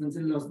minus expense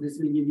and loss, this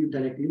will give you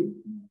directly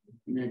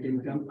net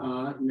income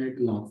or net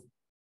loss.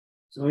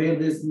 So here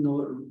this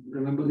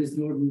remember this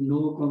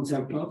no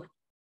concept of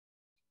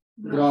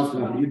gross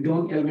profit. You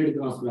don't calculate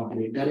gross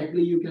profit.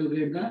 Directly you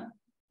calculate the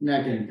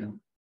net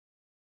income.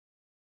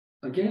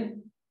 Okay.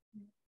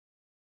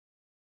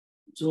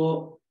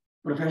 So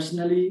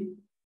professionally,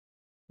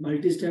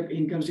 multi-step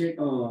income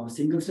statement,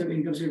 single-step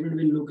income statement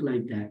will look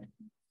like that.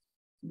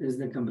 This is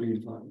the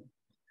complete form.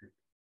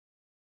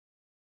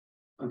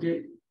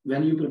 Okay,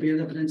 when you prepare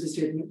the financial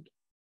statement,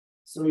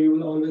 so you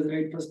will always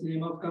write first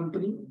name of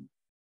company,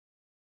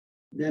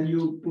 then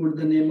you put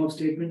the name of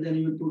statement, then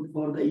you put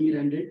for the year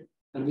ended,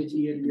 for which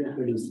year you are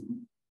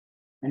producing.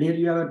 And here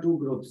you have two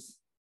groups.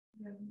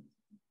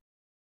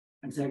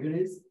 And second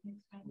is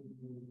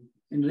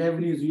in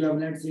revenues, you have,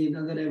 let's say, the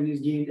other revenues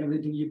gained,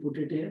 everything you put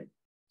it here.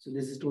 So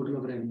this is total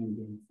of revenue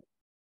gains.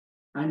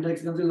 And the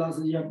expense and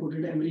losses, you have put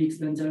it every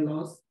expense and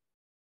loss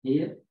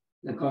here.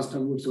 The cost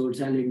of goods sold,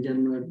 salary,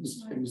 general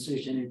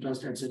administration,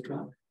 interest,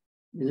 etc.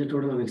 Is a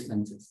total of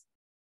expenses.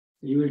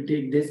 You will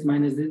take this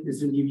minus this.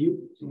 This will give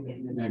you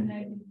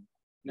that.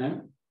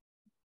 Done?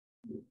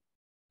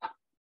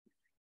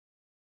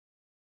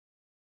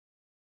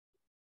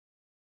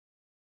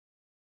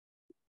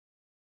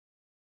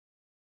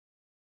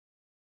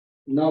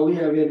 Now we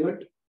have here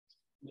what?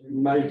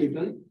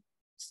 Multiple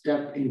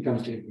step income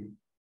statement.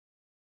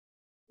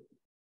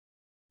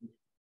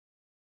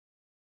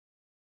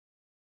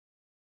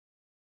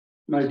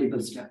 Multiple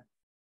step.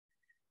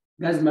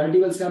 Guys,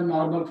 multiple step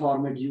normal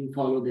format, you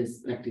follow this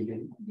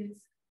practically. Yes.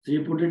 So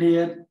you put it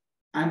here.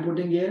 I'm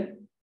putting here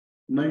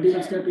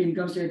multiple step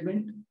income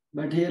statement.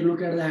 But here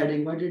look at the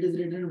heading. What it is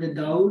written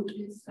without.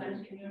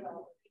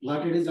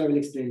 What it is, I will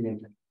explain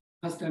later.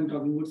 First I'm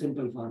talking about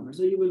simple format.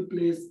 So you will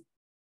place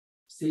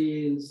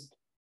sales,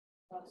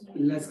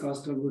 less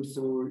cost of goods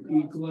sold,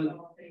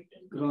 equal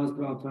gross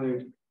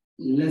profit,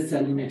 less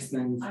selling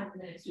expense,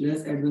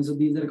 less admin. So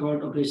these are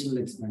called operational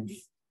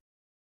expense.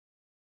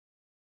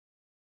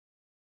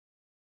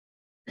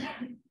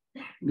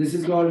 This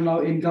is called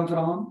now income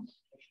from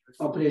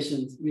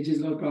operations, which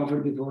is called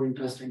profit before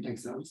interest and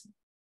tax also.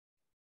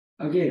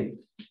 Okay.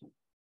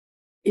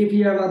 If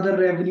you have other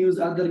revenues,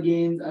 other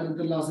gains,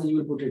 other losses, you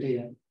will put it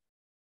here.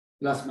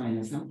 Plus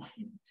minus. Huh?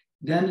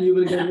 Then you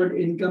will get what?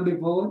 Income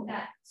before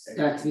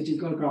tax, which is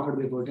called profit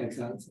before tax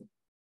also.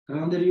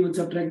 From there you will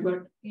subtract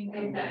what?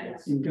 Income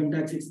tax. Income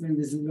tax expense.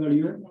 This is called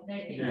your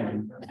net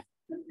income.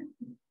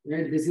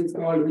 Right? This is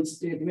called which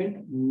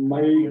statement?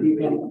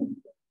 Multiple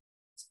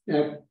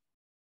step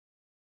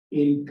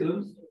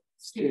income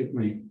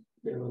statement.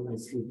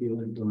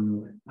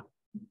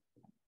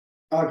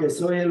 Okay,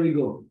 so here we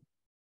go.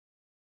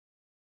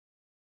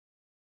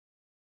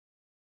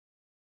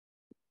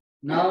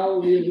 Now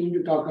we are going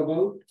to talk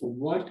about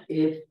what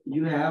if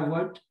you have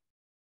what?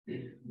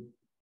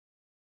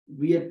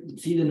 We have,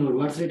 see the note,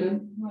 what's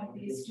written?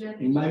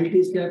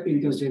 Multi-step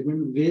income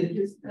statement with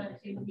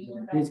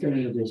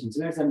discontinued operations.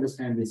 Let's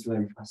understand this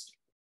very first.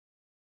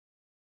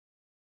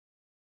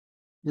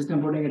 Just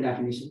I'm putting a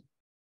definition.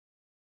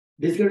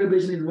 Discontinued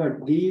operation is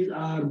what? These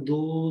are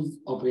those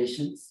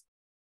operations.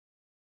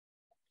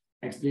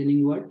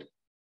 Explaining what?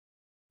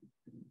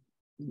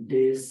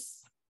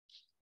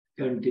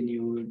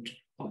 Discontinued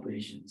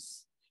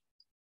operations.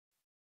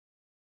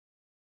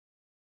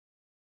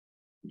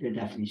 The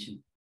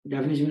definition.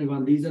 Definition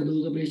one. These are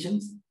those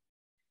operations.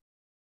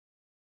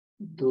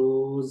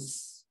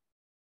 Those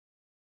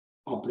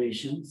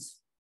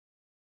operations.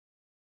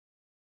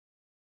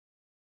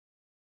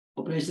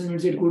 Operation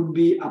means it could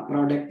be a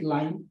product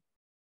line.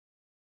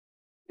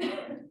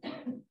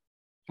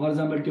 For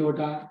example,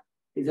 Toyota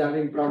is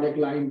having product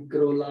line,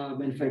 Corolla,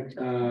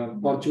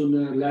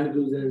 Fortuner, Land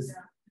Cruisers.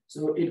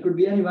 So it could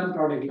be any one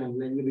product line,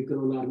 like maybe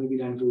Corolla or maybe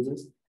Land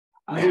Cruisers.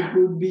 Or it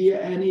could be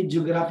any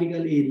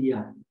geographical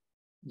area.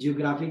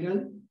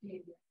 Geographical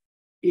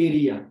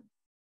area.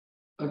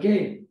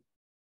 Okay.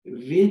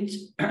 Which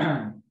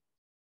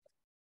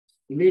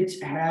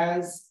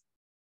has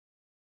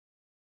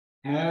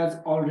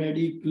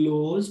already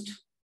closed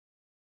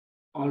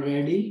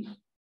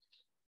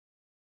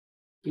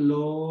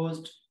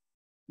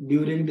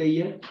during the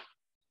year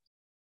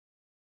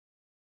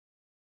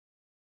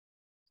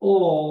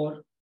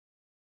or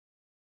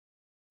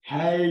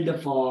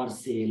held for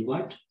sale.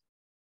 What?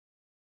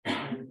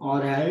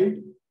 Or held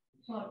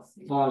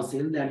for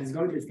sale. That is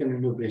called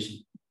discontinued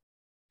operation.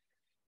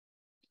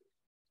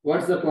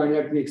 What's the point?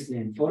 Let me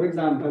explain. For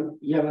example,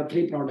 you have a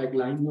 3 product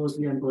line.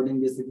 Mostly I'm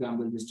putting this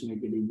example just to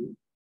make it easy.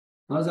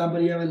 For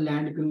example, you have a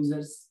Land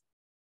Cruisers,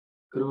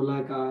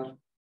 Corolla car,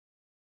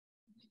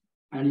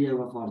 and you have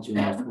a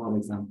Fortuner, for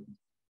example.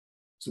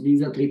 So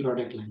these are 3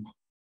 product lines.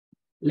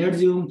 Let's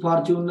assume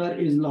Fortuner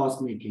is loss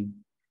making.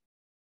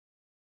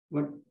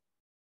 What?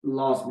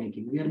 Loss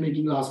making. We are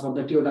making loss for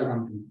the Toyota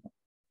company.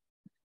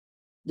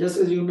 Just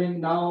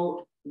assuming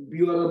now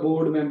you are a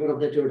board member of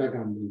the Toyota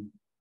company.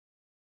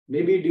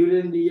 Maybe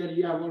during the year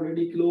you have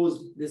already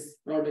closed this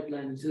product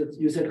line. So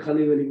you said,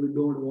 Khalil, we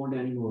don't want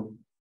anymore.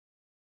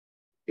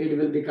 It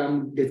will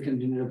become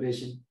discontinued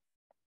operation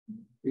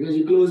because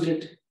you closed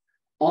it.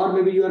 Or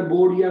maybe your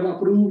board, you have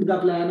approved the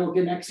plan.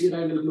 Okay, next year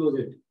I will close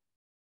it.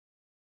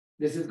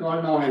 This is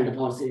called now held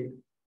for sale.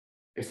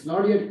 It's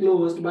not yet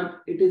closed,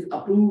 but it is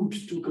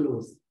approved to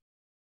close.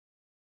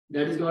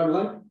 That is called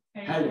what?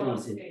 Held for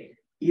sale.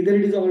 Either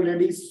it is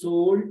already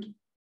sold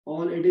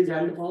or it is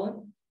held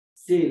for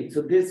sale.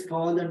 So this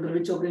falls under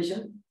which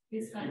operation?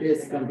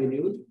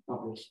 Discontinued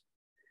operation.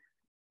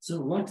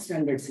 So what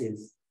standard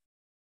says?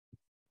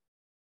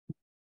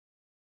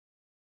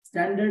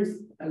 Standards,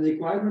 a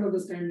requirement of the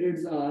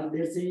standards are,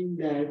 they're saying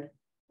that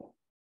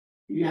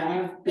you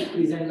have to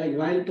present, like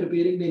while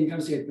preparing the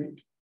income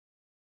statement,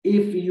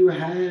 if you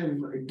have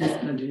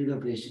discontinued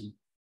operation,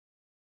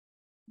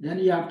 then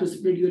you have to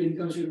split your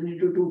income statement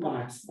into 2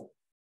 parts.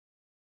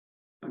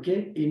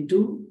 Okay,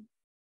 into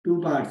 2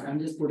 parts. I'm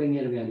just putting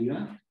here value.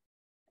 Huh?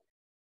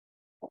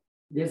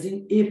 They're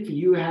saying if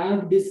you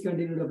have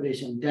discontinued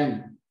operation,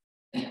 then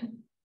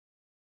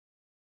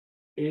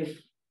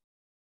if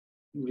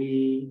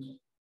we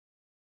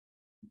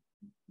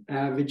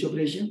have which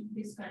operation?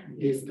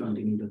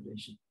 Discontinued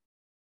operation.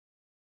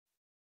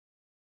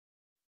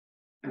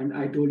 And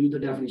I told you the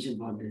definition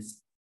for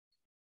this.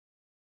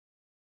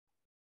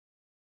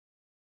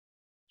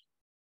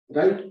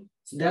 Right?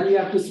 So then you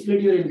have to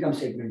split your income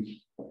statement.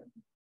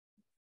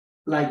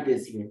 Like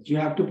this here. You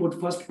have to put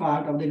first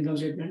part of the income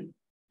statement,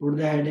 put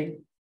the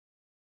heading.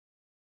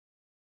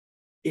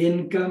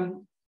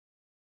 Income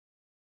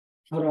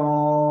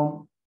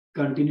from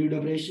continued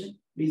operation.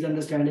 Please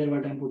understand here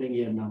what I'm putting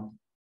here now.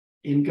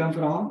 Income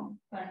from,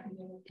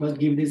 first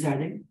give this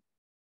heading.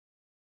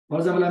 For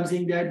example, I'm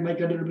saying that my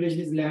continued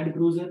operation is Land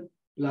Cruiser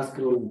plus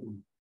Corolla.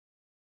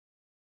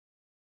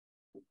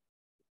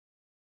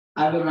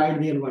 I will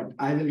write there what?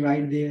 I will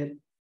write there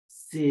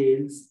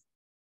sales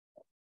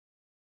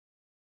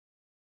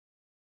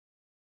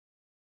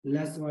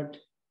less what?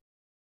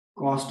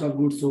 Cost of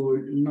goods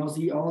sold. Now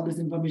see, all this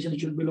information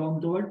should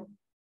belong to what?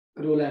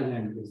 Corolla and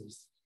Land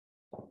Cruisers.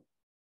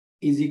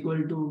 Is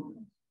equal to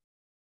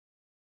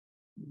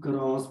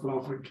gross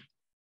profit.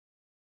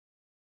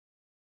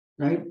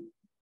 Right?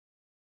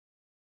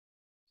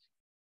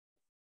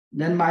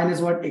 Then minus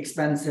what?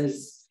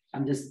 Expenses.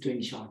 I'm just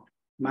doing short.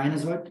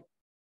 minus what?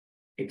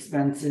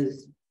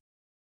 Expenses,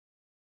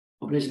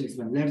 operational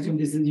expense. Let's assume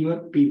this is your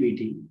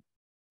PBT.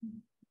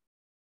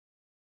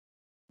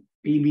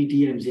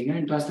 PBT I'm saying, and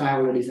interest I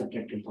have already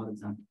subtracted, for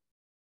example.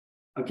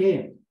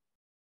 Okay.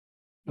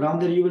 From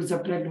there you will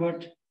subtract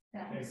what?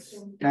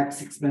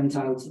 Tax expense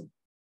also.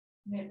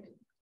 Net.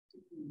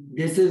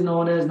 This is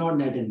known as not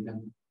net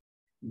income.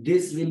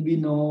 This will be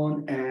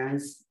known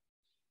as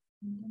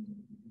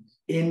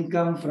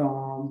income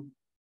from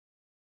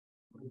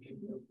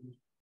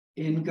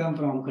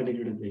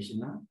continued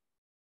operation. Huh?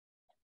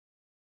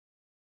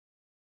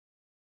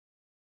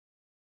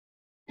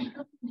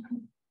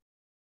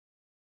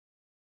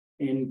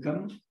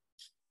 Income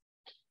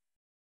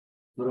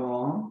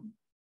from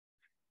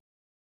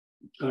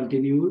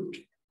continued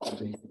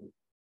operation.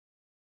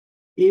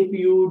 If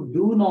you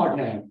do not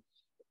have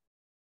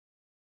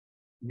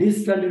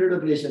discontinued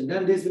operation,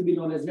 then this will be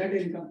known as net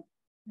income.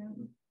 Yeah.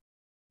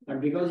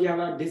 But because you have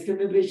a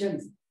discontinued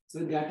operations, so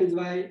that is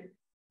why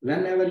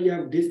whenever you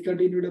have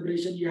discontinued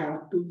operation, you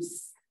have to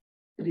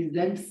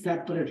present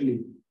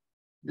separately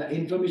the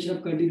information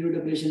of continued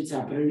operation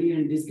separately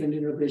and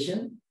discontinued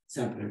operation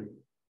separately.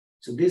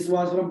 So this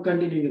was from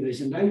continuing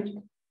operation, right?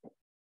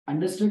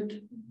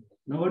 Understood?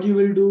 Now what you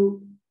will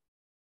do?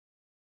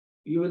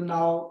 You will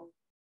now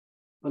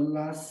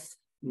plus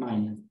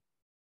minus.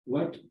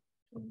 What?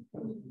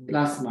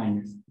 Plus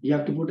minus. You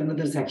have to put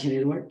another section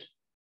here. What?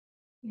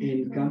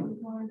 Income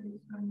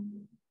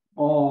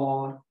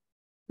or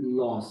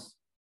loss.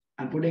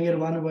 I'm putting here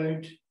one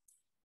word.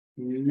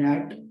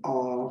 Net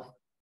of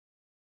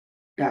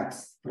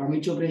tax. From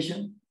which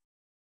operation?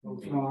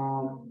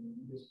 From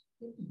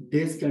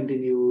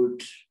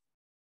discontinued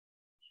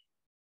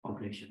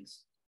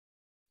operations.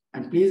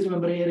 And please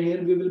remember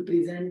here we will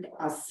present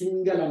a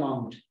single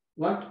amount.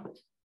 What?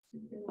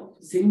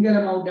 Single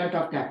amount net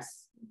of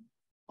tax.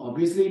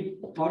 Obviously,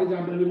 for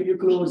example, when you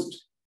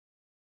closed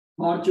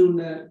Fortune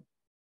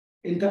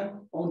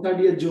on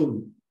 30th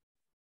June,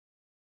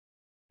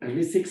 at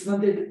least 6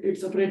 months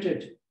it's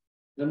operated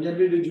from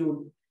January to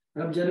June.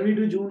 From January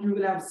to June, you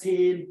will have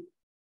sale.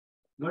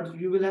 What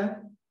you will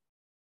have?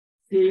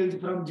 Sales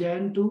from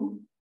Jan to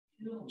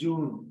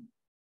June.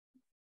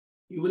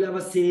 You will have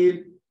a sale,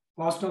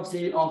 cost of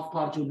sale of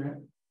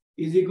Fortune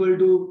is equal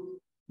to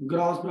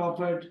gross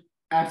profit,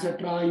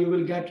 etc. You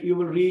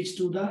will reach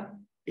to the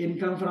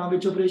income from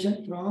which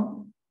operation?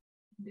 From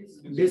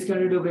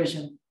discontinued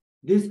operation.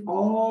 This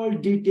all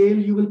detail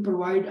you will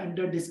provide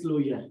under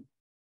disclosure.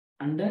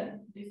 Under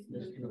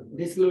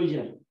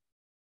disclosure.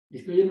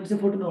 Disclosure means a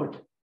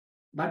footnote.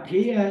 But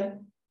here,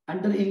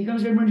 under income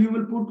statement, you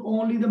will put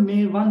only the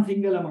main one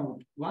single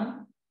amount.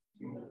 One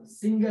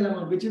single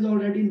amount, which is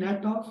already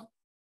net of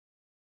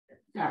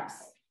tax.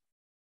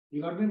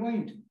 You got my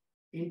point?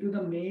 Into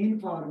the main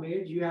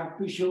format, you have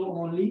to show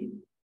only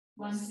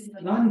one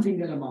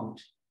single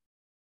amount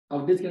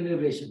of discontinued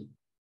operation.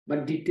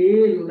 But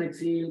detail like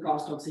sale,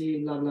 cost of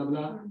sale, blah, blah,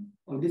 blah,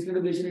 of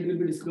discontinued operation, it will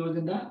be disclosed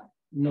in the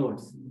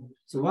notes.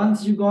 So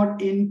once you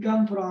got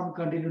income from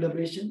continued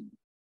operation,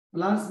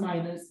 plus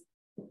minus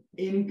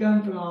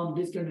income from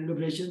discontinued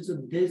operation, so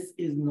this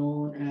is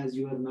known as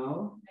your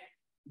now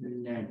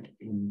net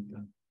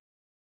income.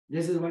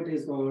 This is what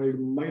is called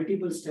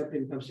multiple step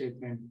income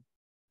statement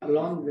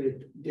along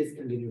with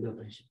discontinued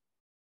operation.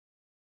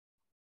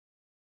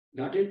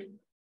 Got it?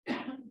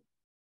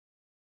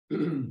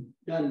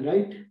 Done,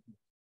 right?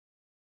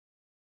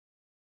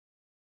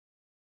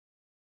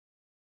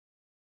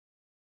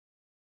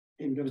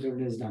 Income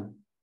statement is done.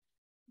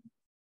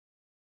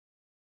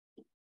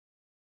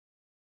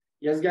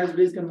 Yes, guys,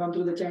 please confirm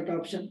through the chat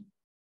option.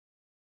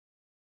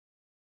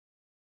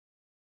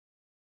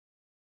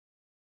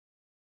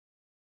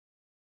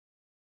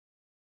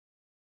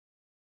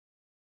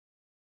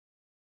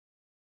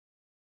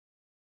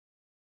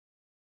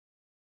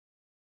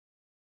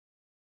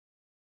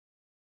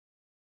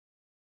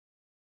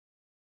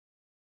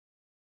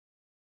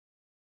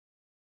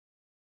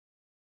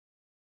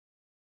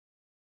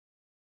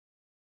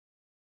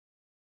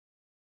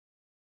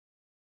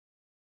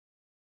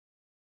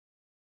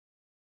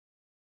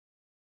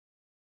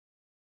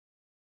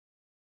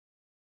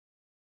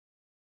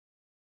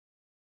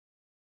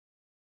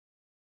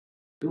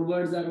 Two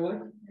words are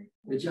what?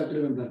 Which you have to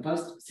remember.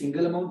 First,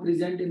 single amount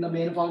present in the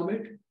main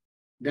format.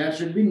 That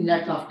should be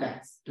net of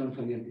tax. Don't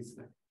forget this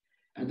one.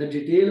 And the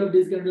detail of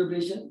discontinued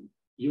operation,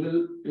 you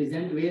will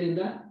present where in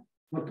the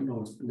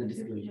footnotes in the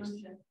disclosures.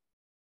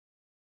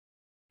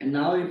 And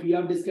now if you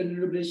have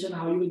discontinued operation,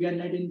 how you will get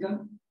net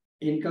income?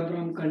 Income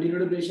from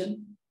continued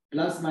operation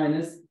plus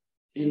minus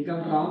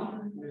income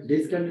from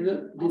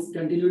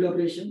discontinued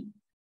operation.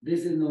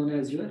 This is known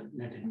as your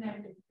net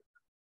income.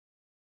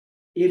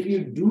 If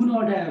you do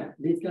not have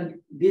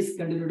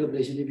discontinued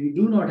operation, if you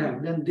do not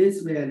have, then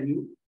this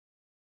value,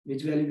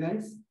 which value,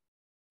 guys?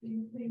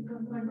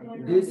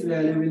 This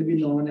value will be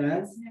known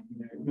as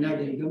net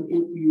income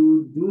if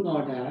you do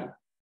not have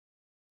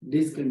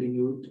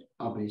discontinued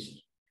operation.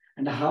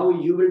 And how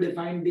you will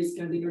define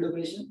discontinued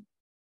operation?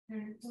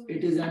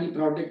 It is any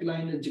product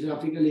line, a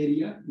geographical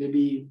area,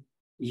 maybe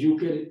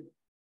UK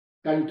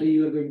country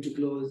you are going to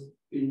close,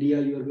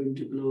 India you are going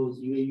to close,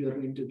 UAE you are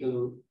going to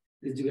close,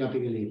 this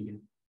geographical area.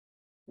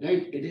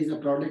 Right? It is a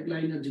product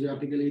line or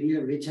geographical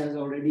area which has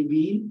already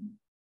been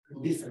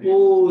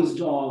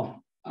disposed of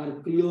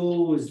or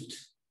closed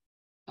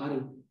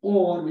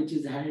or which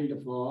is held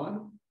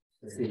for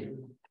sale.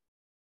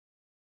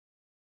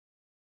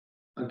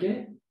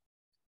 Okay?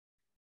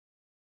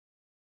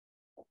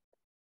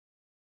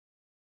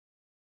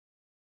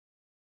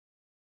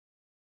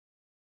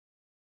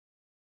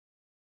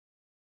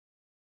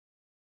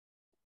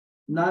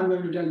 Now I'm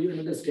going to tell you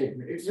another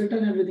statement. It's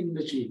written everything in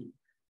the sheet.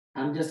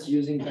 I'm just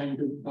using time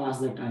to pass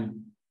the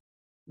time.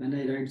 When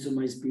I write, so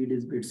my speed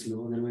is a bit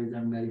slow. Otherwise,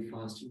 I'm very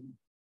fast.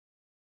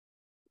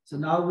 So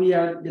now we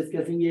are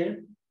discussing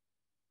here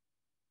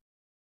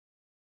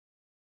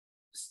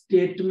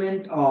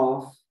statement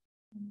of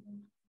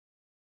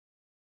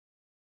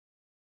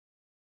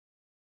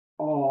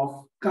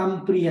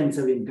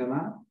comprehensive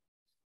income.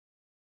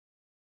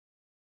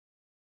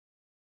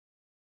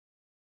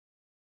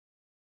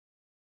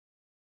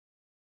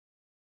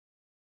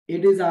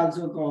 It is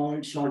also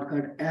called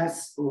shortcut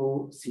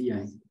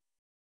SOCI,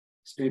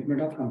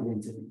 statement of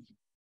comprehensive income.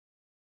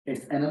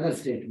 It's another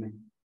statement.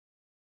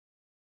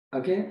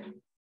 Okay?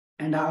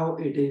 And how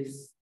it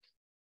is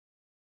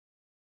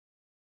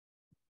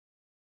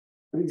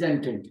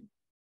presented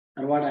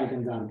and what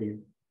items are there.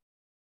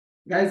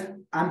 Guys,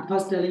 I'm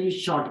first telling you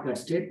shortcut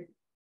state.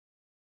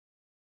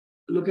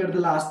 Look at the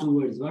last two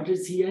words. What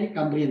is CI?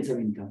 Comprehensive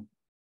income.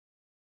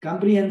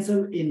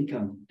 Comprehensive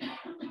income.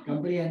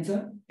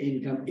 Comprehensive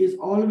income is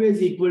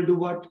always equal to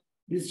what?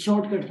 This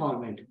shortcut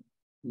format.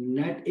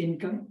 Net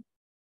income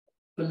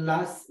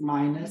plus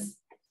minus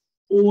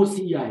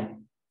OCI.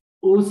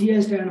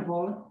 OCI stand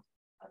for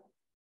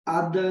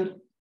other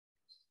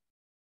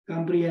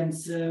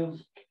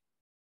comprehensive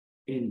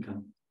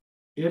income.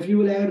 If you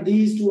will add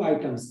these two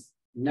items,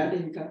 net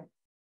income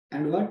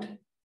and what?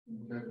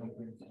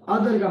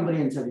 Other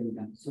comprehensive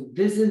income. So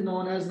this is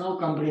known as now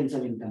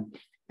comprehensive income.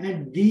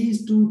 And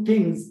these two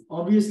things,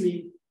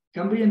 obviously,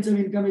 comprehensive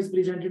income is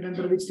presented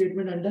under which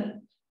statement? Under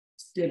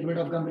statement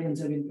of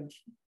comprehensive income.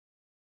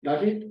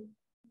 Got it?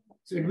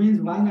 So it means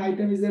one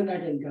item is their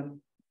net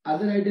income,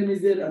 other item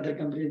is their other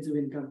comprehensive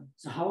income.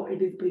 So how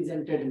it is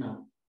presented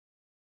now?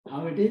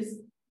 How it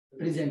is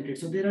presented?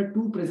 So there are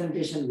two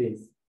presentation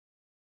ways.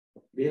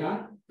 There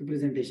are two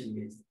presentation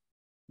ways.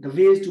 The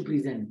ways to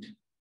present,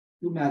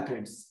 two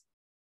methods.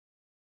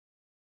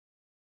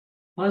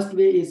 First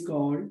way is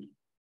called,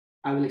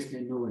 I will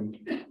explain, no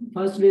worry.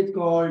 First way is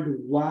called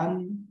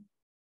one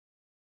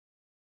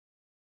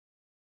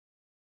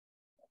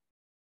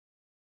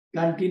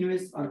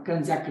continuous or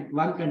consecutive,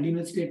 one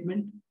continuous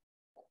statement.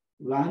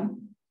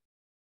 One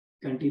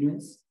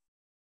continuous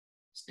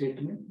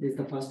statement. This is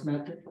the first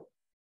method.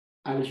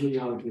 I will show you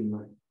how it will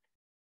work.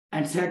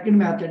 And second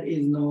method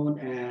is known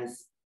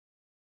as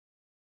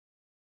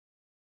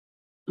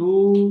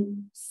two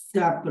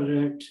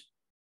separate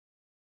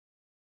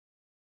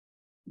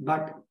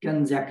but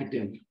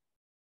consecutive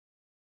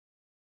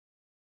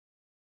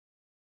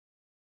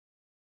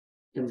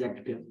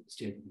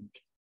statement.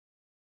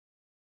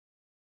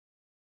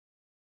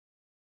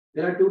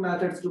 There are two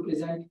methods to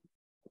present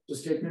the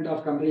statement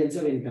of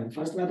comprehensive income.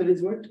 First method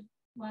is what?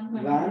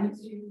 One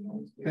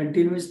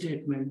continuous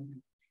statement.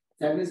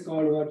 Second is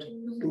called what?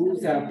 Two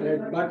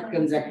separate but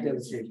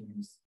consecutive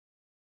statements.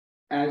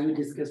 As we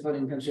discussed for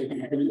income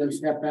statement, single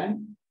step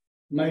and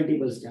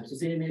multiple steps. So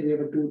same way, we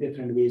have two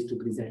different ways to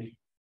present.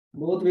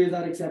 Both ways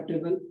are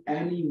acceptable.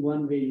 Any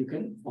one way you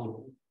can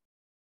follow.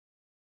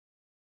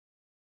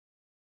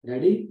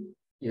 Ready?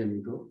 Here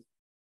we go.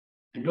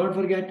 And don't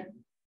forget,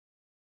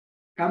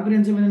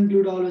 comprehensive will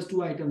include always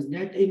two items: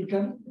 net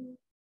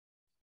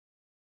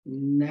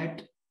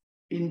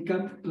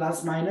income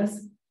plus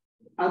minus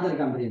other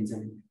comprehensive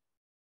income.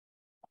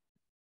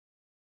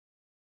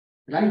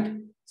 Right?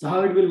 So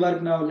how it will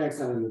work now? Let's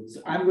have a look.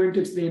 So I'm going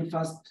to explain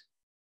first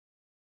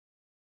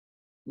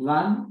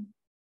one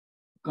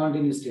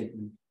continuous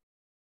statement.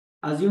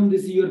 Assume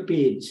this is your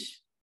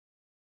page.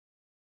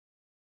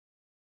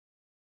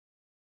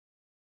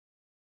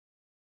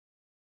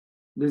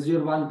 This is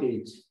your one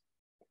page.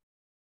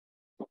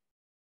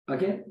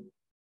 Okay?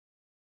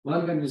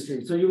 One continuous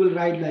statement. So you will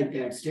write like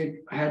that,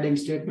 heading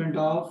statement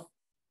of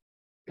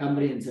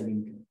comprehensive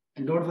income.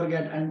 And don't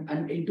forget,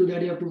 and into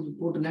that you have to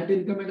put net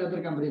income and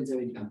other comprehensive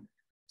income.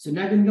 So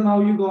net income,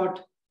 how you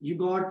got? You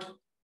got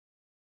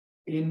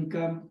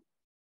income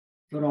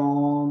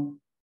from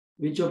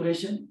which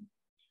operation?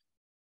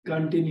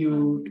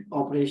 Continued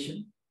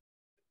operation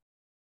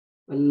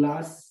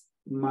plus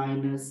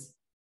minus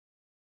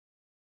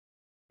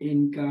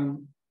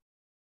income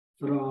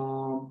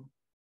from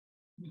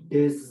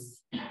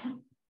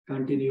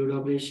discontinued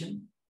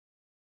operation.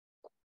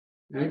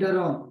 Right or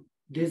wrong?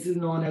 This is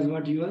known as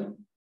what? Your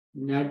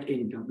net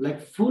income.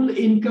 Like full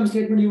income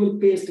statement you will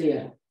paste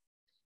here.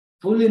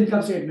 Full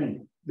income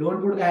statement.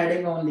 Don't put the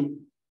heading only.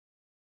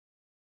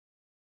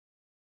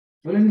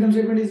 Full income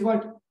statement is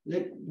what?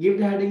 Like give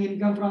the heading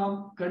income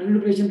from continued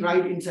operation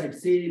right inside.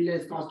 Sale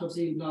less cost of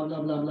sale, blah,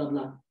 blah, blah, blah,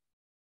 blah.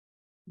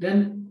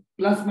 Then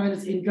plus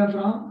minus income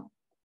from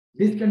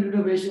discontinued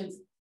operations.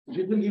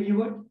 This will give you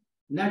what?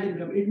 Net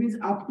income. It means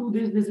up to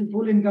this is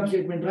full income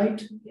statement,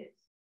 right? Yes.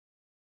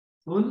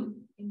 Full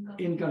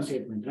income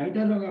statement, right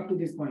or wrong up to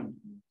this point?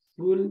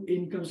 Full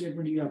income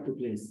statement you have to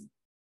place.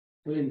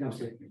 Full income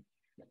statement.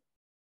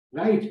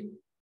 Right?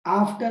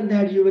 After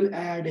that, you will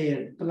add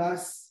here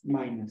plus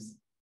minus.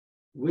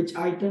 Which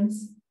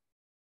items?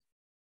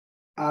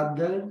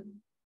 Other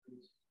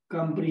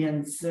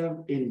comprehensive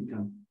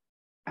income.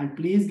 And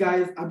please,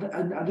 guys,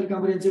 other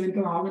comprehensive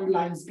income, how many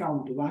lines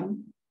count?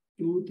 1,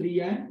 2,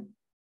 3, and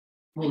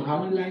 4.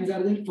 How many lines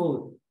are there?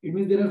 4. It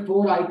means there are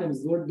 4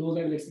 items. What those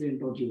I will explain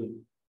to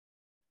you.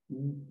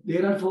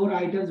 There are 4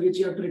 items which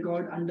you have to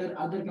record under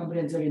other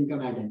comprehensive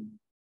income item.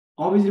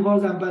 Obviously, for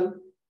example,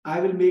 I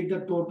will make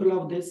the total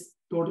of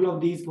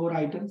these 4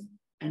 items,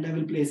 and I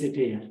will place it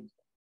here.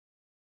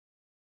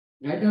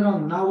 Right or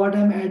wrong? Now what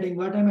I'm adding?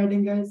 What I'm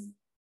adding, guys?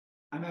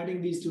 I'm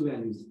adding these 2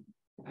 values.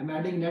 I'm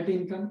adding net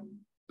income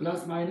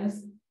plus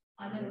minus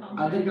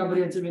other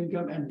comprehensive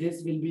income, and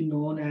this will be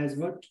known as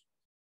what?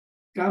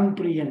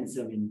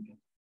 Comprehensive income.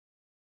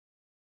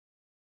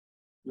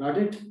 Got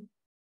it?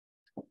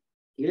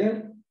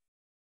 Clear?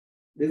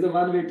 This is the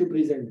one way to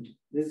present.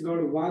 This is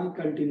called one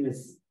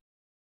continuous.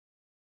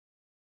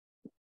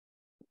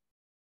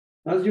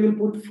 First, you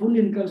will put full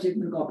income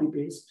statement copy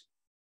paste.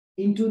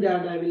 Into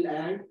that, I will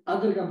add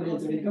other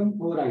comprehensive income,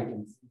 4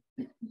 items.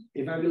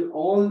 If I will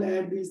all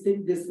add these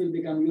things, this will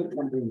become your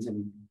comprehensive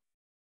income.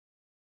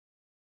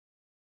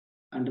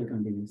 Under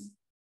continuous.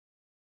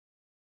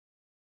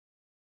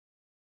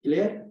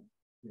 Clear?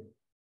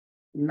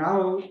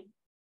 Now,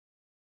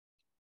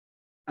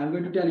 I'm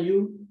going to tell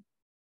you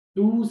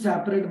 2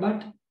 separate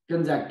but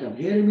consecutive.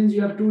 Here it means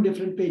you have 2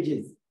 different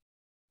pages.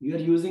 You are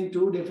using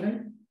 2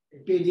 different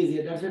pages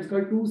here. That's why it's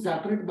called 2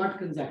 separate but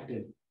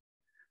consecutive.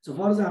 So,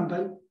 for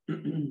example,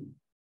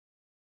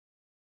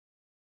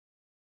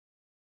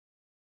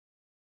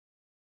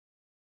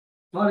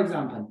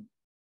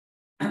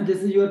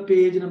 this is your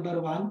page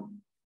number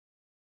 1,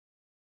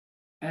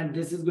 and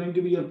this is going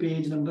to be your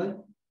page number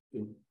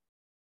 2.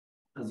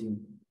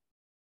 Assume.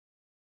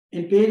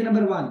 In page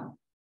number 1,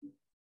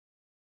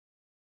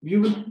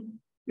 you will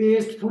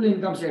paste full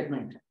income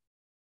statement.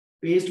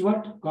 Paste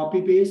what?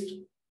 Copy paste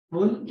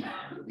full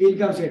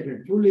income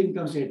statement. Full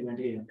income statement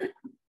here.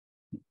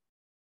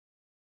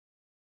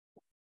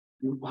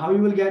 How you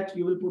will get?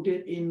 You will put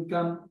in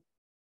income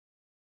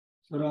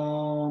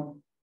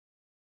from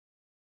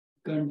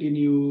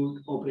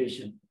continued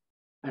operation.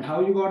 And how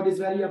you got this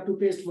value? You have to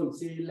paste full.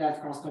 Sale, less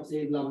cost of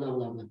sale, blah, blah,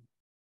 blah, blah.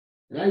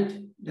 Right?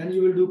 Then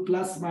you will do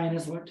plus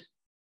minus what?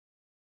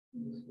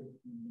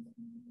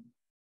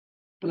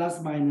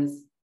 Plus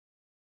minus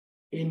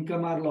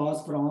income or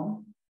loss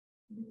from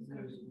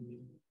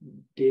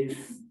this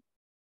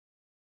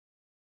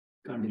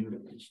continued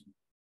operation.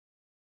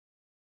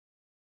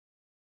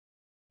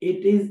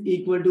 It is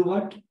equal to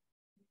what?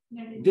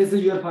 This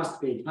is your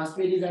first page. First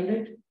page is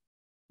ended.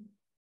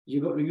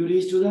 You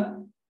reach to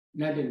the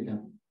net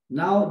income.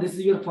 Now this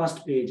is your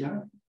first page.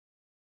 Huh?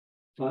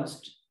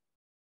 First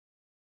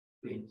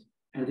page.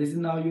 And this is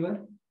now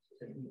your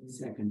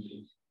second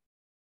page.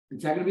 In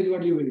second page,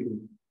 what you will do?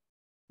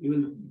 You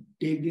will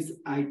take this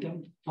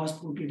item,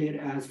 first put it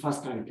here as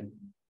first item.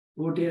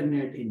 Put here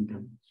net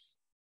income.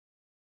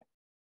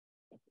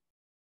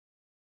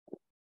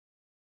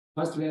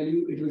 First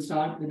value, it will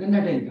start with the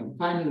net income.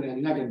 Final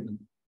value, net income.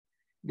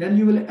 Then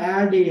you will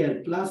add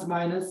here plus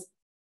minus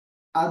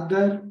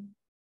other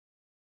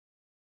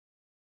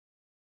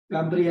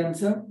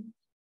comprehensive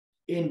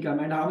income.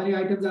 And how many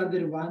items are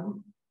there?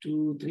 1,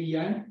 2, 3,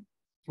 and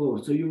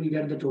 4. So you will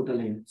get the total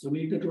here. So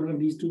make the total of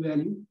these 2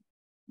 values.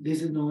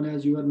 This is known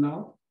as your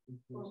now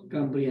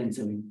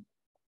comprehensive income.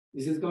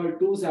 This is called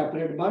 2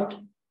 separate but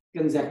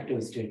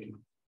consecutive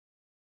statement.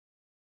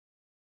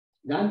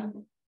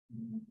 Done?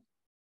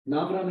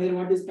 Now from here,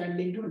 what is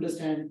pending to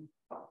understand?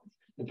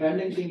 The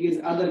pending thing is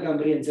other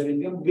comprehensive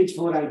income. Which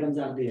 4 items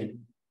are there?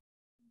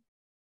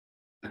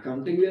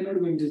 Accounting we are not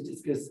going to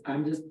discuss.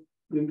 I'm just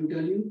going to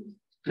tell you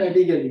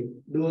practically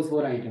those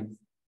 4 items.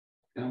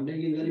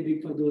 Accounting is very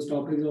big for those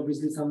topics.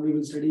 Obviously, some we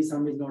will study,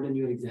 some is not in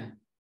your exam.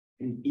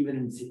 And even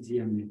in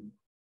CMA.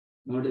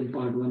 Not in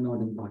part 1, not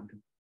in part 2.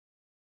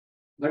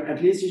 But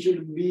at least you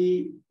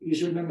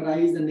should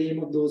memorize the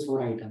name of those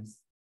 4 items,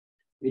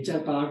 which are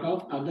part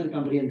of other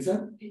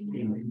comprehensive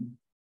income.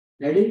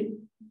 Ready?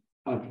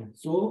 Okay.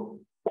 So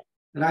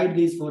write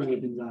these 4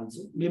 items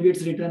also. Maybe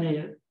it's written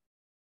here.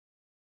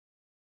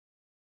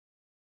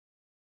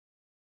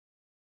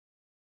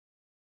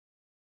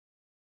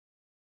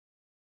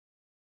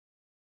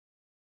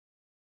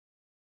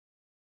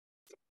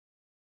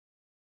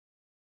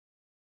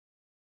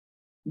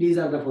 These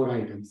are the 4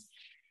 items.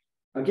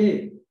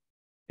 Okay.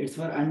 It's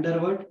for under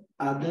what?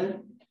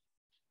 Other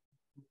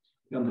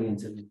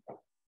comprehensive income.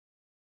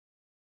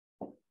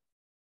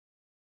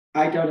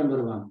 Item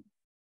number 1.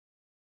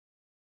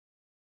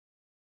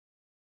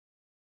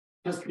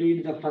 First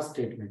read the first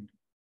statement.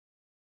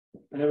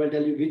 And I will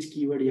tell you which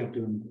keyword you have to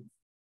input.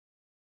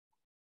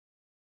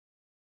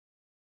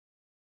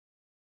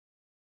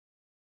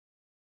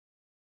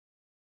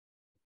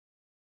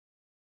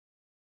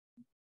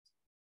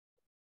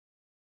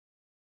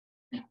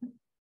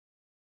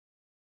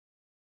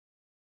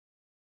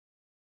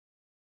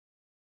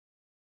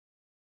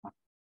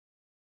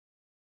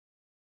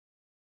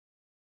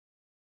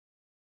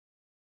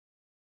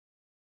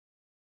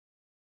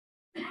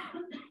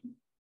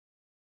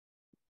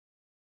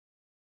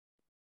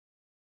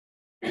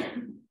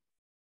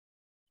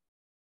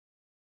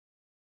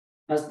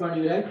 First point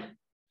you write,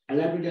 and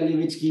let me tell you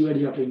which keyword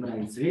you have to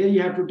memorize. Here you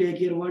have to take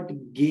here what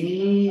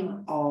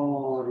gain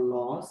or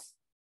loss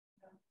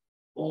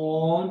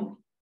on.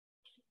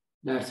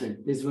 That's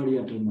it. This word you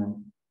have to remember.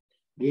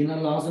 Gain or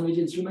loss on which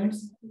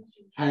instruments?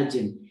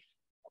 Hedging.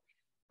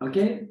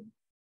 Okay.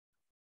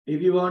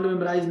 If you want to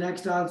memorize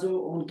next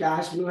also on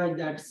cash flow hedge,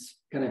 that's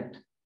correct.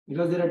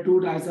 Because there are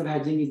two types of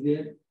hedging is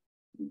there.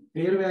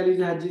 Fair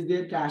value hedge is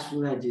there, cash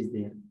flow hedge is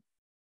there.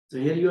 So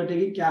here you are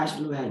taking cash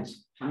flow hedge,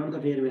 not the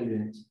fair value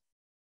hedge.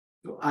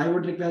 So I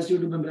would request you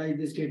to memorize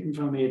this statement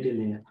from here till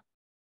here.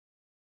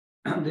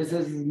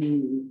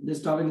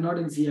 This topic is not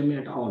in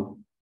CMA at all.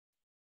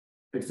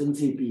 It's in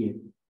CPA.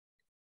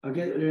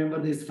 Okay,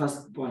 remember this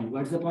first point.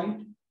 What's the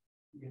point?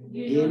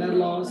 Gain or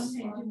loss,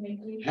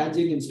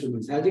 hedging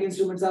instruments. Hedging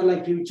instruments are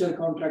like future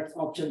contracts,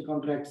 option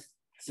contracts,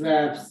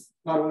 swaps,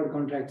 forward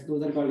contracts.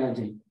 Those are called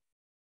hedging.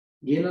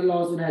 Gain or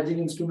loss in hedging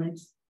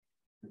instruments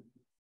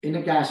in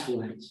a cash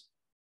flow hedge.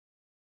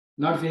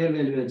 Not fair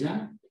value hedge.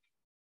 Huh?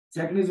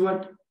 Second is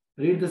what?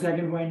 Read the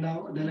second point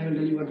now. Then I will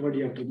tell you what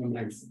you have to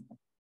memorize.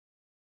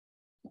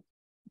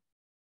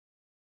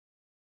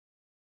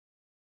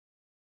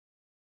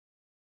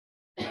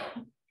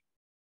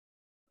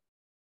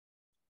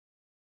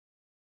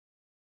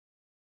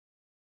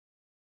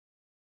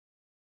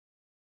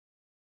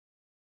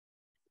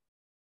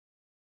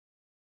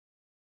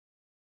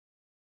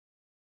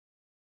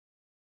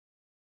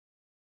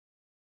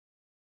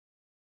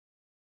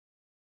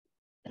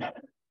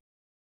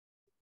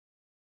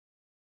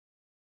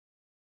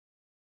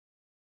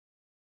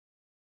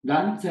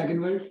 Done.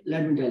 Second word,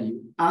 let me tell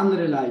you.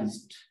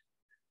 Unrealized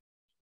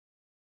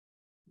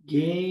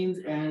gains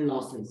and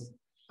losses.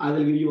 I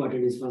will give you what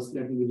it is first.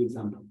 Let me give you an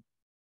example.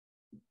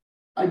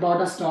 I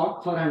bought a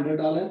stock for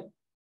 $100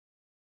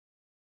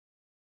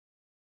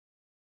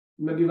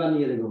 maybe 1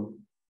 year ago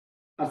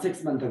or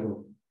 6 months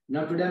ago.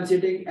 Now today I'm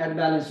sitting at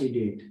balance sheet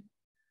date.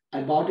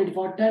 I bought it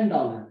for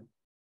 $10.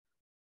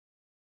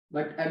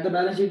 But at the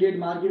balance sheet date,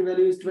 market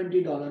value is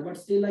 $20. But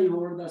still I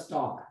hold the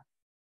stock.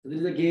 So there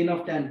is a gain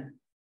of 10.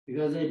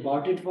 Because I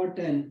bought it for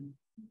 10.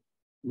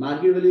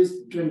 Market value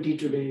is 20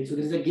 today. So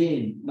there is a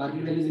gain.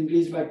 Market value is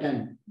increased by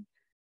 10.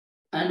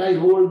 And I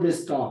hold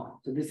this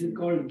stock. So this is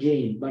called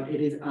gain, but it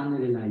is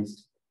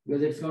unrealized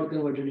because it's not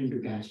converted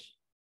into cash.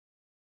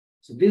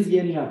 So this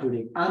gain you have to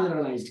take,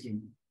 unrealized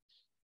gain.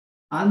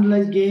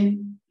 Unrealized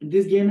gain,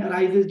 this gain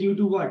arises due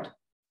to what?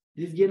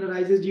 This gain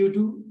arises due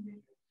to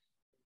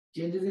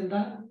changes in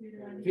the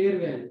fair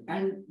value.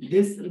 And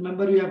this,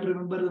 remember, you have to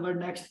remember the word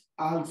next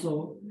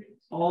also,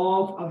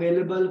 of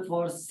available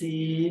for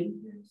sale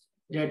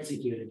debt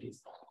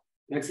securities.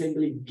 Like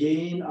simply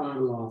gain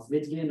or loss.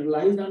 Which gain?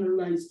 Realized,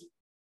 unrealized?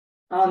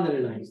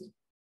 Unrealized.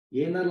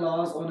 Gain or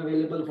loss on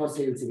available for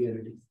sale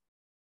securities.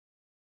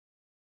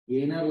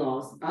 Gain or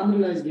loss,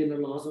 unrealized gain or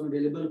loss on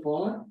available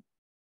for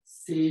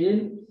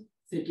sale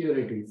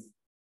securities.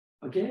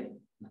 Okay?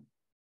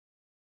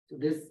 So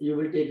this you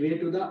will take way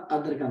to the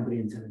other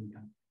comprehensive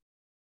income.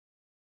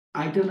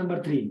 Item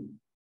number 3.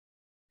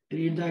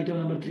 Read the item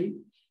number 3.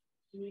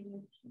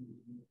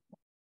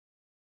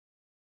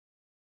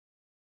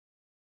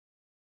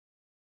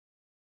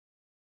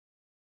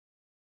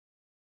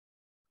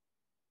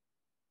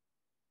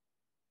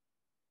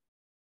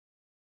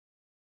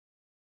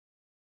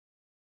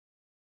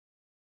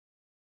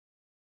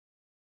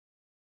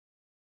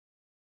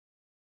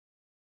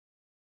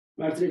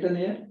 What's written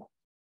here?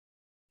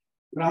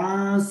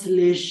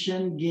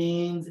 Translation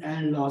gains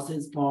and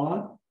losses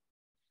for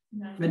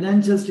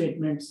financial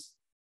statements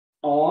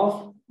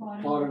of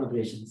foreign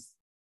operations.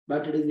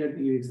 But it is let me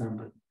give you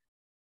example.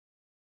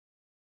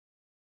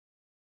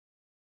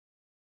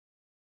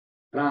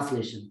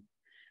 Translation.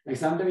 Like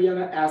sometimes you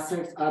have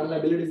assets or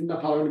liabilities in the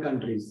foreign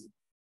countries.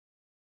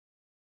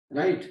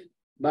 Right?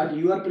 But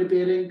you are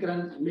preparing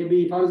current,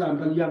 maybe for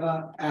example, you have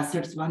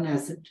one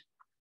asset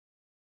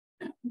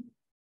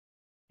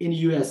in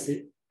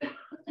USA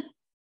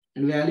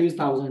and value is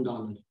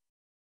 $1,000.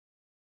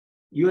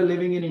 You are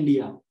living in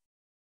India.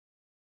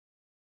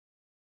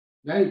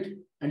 Right?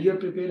 And you are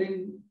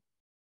preparing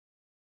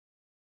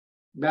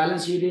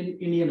balance sheet in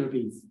Indian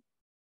rupees.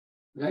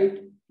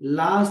 Right?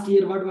 Last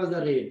year, what was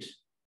the rate?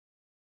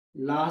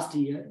 Last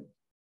year,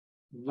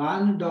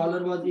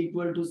 $1 was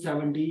equal to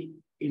 70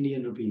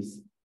 Indian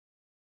rupees.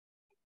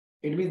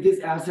 It means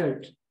this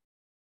asset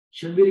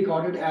should be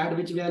recorded at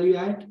which value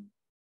at?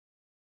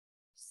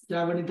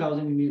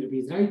 70,000 Indian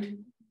rupees, right?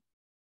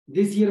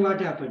 This year, what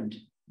happened?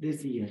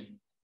 This year.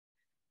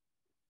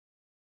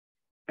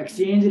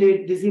 Exchange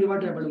rate, this year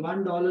what happened?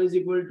 $1 is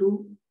equal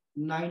to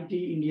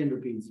 90 Indian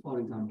rupees, for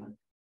example.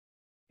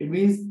 It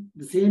means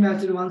the same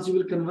asset once you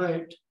will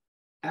convert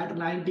at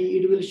 90,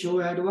 it will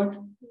show at what?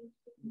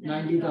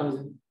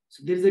 90,000.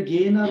 So there is a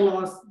gain or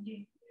loss?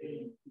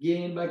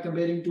 Gain by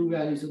comparing two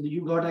values. So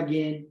you got a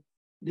gain.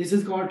 This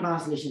is called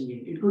translation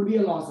gain. It could be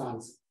a loss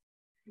also.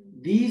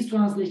 These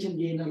translation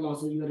gain or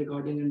losses you are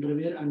recording under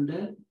where?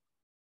 Under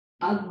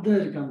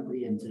other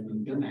comprehensive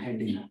income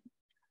heading.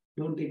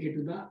 Don't take it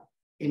to the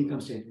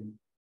income statement.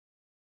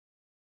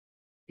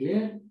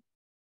 Clear?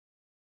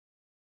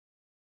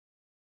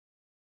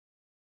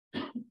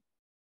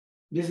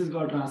 This is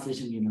called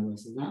translation gain or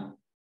losses. Huh?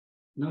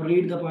 Now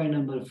read the point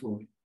number 4.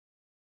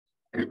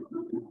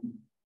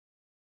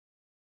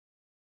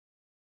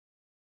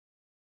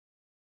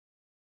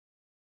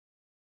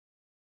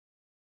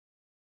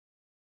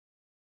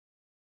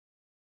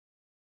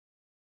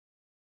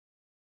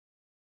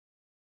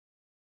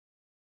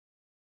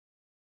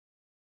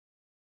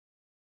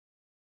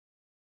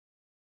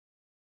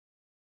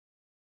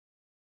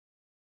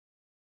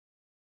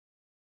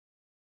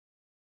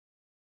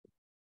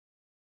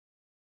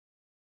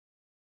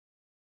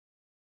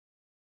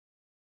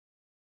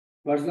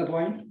 What's the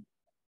point?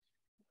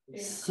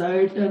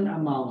 Certain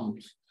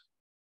amount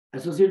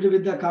associated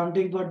with the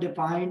accounting for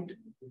defined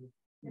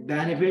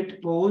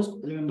benefit post.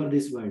 Remember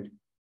this word.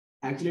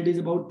 Actually, it is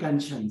about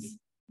pensions.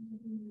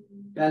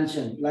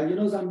 Pension. Like,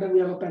 sometimes we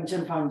have a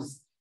pension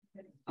funds.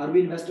 Are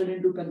we invested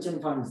into pension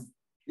funds?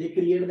 They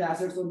create the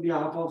assets on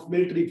behalf of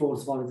military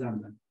force, for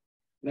example.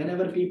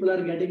 Whenever people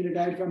are getting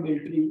retired from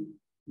military,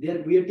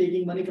 we are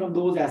taking money from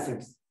those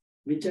assets,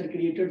 which are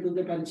created to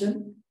the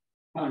pension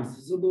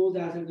funds. So those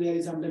assets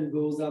value sometimes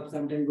goes up,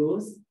 sometimes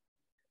goes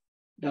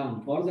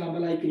down. For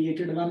example, I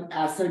created one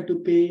asset to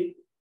pay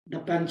the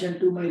pension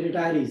to my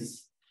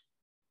retirees.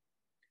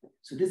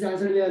 So this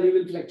asset value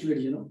will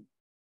fluctuate,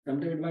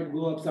 Sometimes it might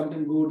go up,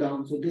 sometimes go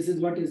down. So this is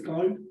what is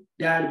called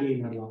dead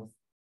gain or loss.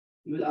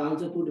 You will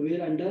also put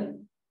where under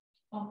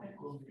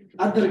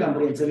other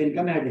comprehensive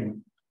income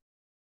heading.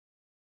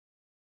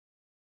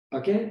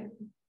 Okay?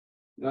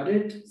 Got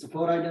it? So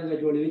 4 items I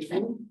told you. Which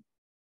 4?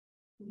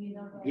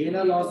 Gain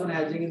or loss on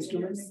hedging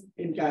instruments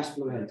in cash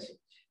flow hedge.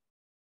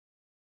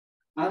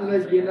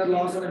 Otherwise, gain or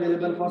loss on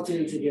available for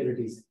sale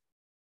securities.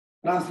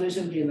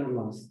 Translation gain or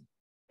loss.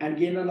 And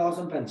gain or loss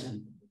on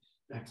pension.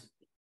 That's it.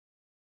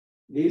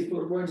 These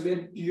 4 points, where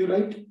do you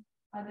write?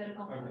 Other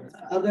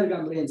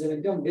comprehensive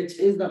income, which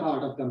is the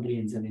part of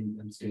comprehensive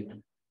income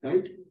statement.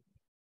 Right?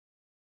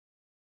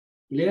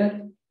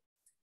 Clear?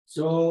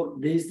 So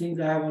these things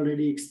I have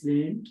already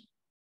explained.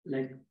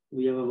 Like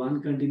we have a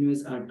 1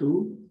 continuous or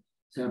 2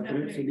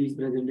 separate. So these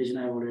presentation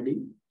I have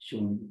already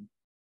shown.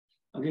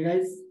 Okay,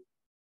 guys?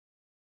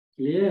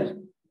 Clear?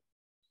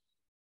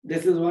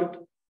 This is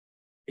what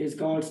is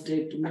called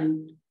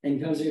statement,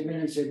 income statement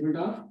and statement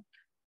of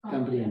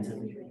comprehensive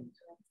income.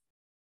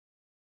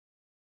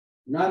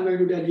 Now I'm going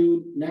to tell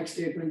you next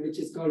statement, which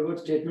is called what?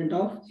 Statement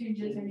of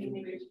changes in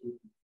iniquity.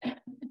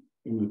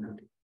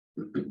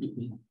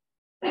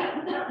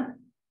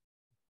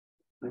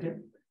 Okay.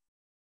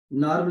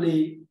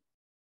 Normally,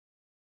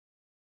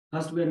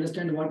 first we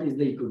understand what is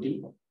the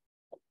equity,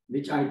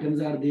 which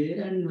items are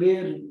there, and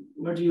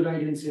what do you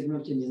write in statement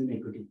of changes in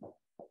equity.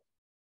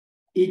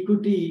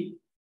 Equity,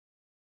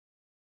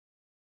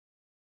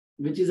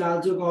 which is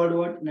also called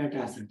what? Net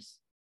assets.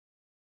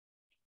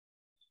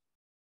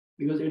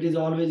 Because it is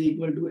always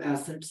equal to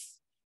assets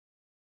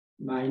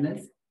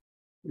minus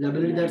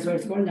liability. That's why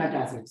it's called net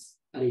assets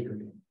are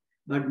equity.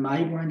 But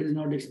my point is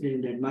not to explain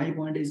that. My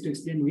point is to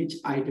explain which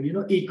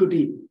item.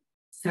 Equity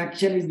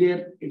section is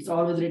there. It's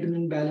always written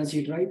in balance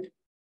sheet, right?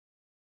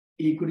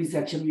 Equity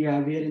section we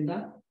have here in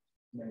the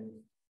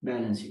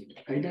balance sheet.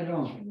 Right or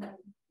wrong?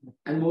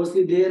 And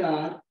mostly there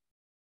are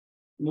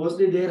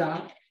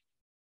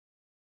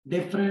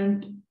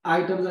different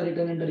items are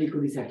written under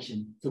equity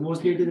section. So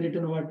mostly it is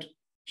written what?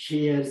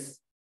 Shares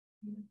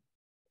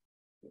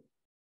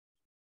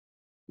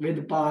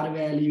with par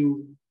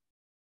value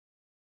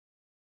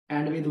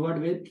and with what?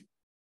 With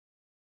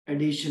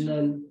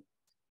additional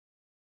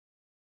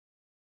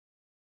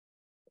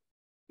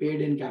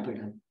paid in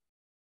capital.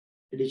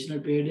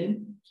 Additional paid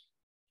in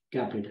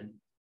capital.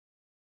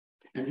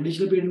 And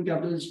additional paid in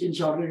capital in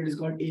short it is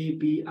called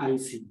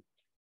APIC.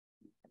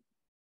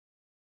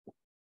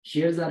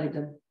 Shares are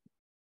written.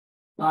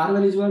 Par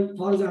value is what?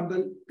 For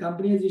example,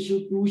 company has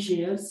issued 2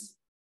 shares.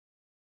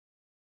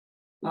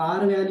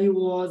 Par value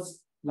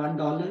was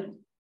 $1,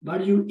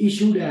 but you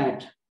issued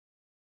at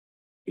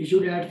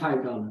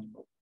 $5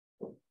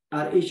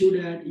 or issued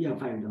at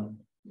 $5.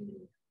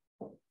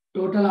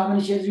 Total how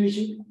many shares you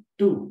issued?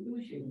 2.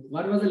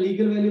 What was the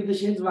legal value of the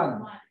shares?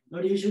 1,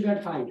 but you issued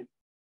at 5.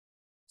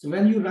 So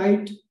when you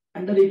write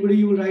under equity,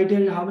 you will write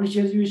in how many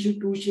shares you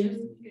issued? 2 shares.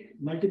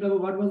 Multiply by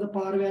what was the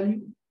par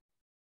value?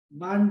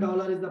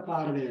 $1 is the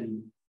par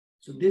value.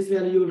 So this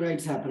value you will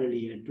write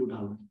separately at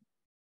 $2.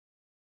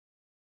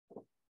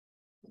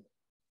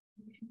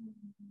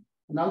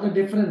 Now the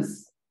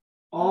difference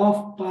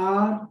of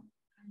par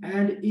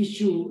and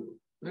issue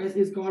price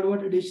is called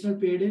what? Additional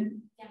paid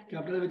in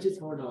capital, which is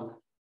 $4.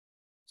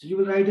 So you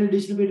will write an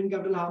additional paid in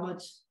capital how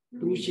much?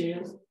 2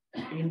 shares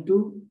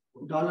into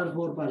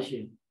 $4 per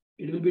share.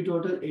 It will be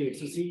total 8.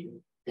 So see,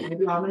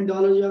 how many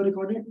dollars you have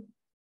recorded?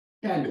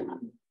 10.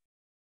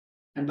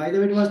 And by the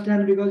way, it was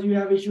 10 because you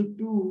have issued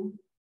 2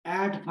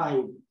 at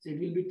 5. So it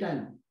will be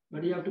 10.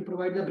 But you have to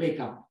provide the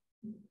breakup.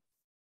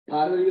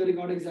 Par you are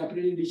recording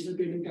separately, additional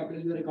paid in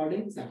capital you are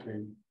recording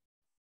separately.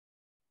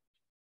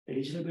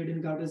 Additional paid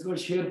in capital is called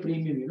share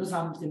premium,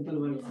 some simple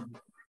words.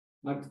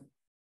 But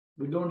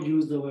we don't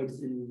use the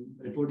words in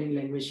reporting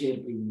language share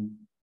premium.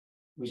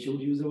 We should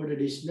use the word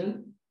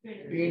additional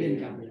paid in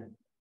capital.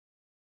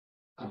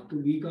 Up to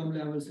BCom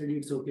level study,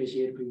 it's okay,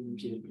 share premium,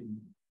 share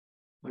premium.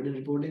 But in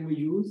reporting, we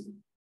use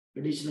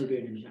additional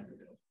paid in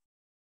capital.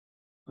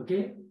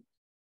 Okay?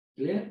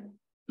 Clear?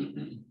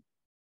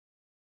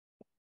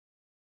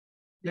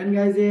 Then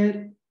guys,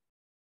 here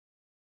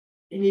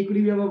in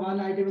equity, we have one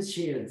item is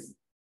shares.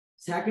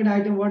 Second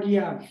item, what we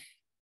have?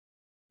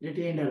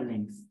 Retained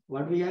earnings.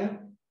 What we have?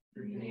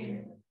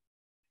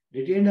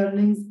 Retained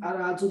earnings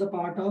are also the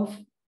part of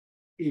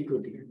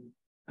equity.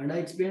 And I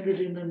explained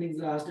retained earnings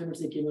last time,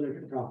 it's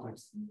accumulated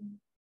profits,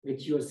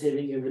 which you are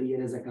saving every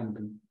year as a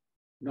company,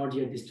 not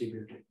yet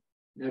distributed.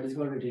 That is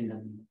called retained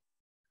earnings.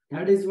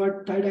 That is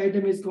what third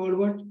item is called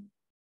what?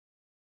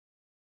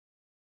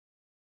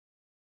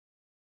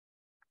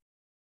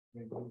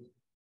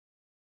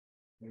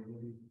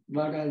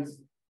 What else?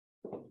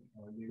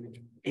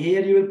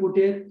 Here you will put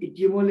a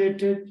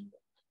accumulated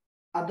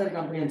other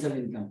comprehensive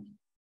income.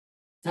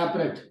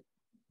 Separate.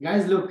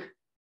 Guys, look.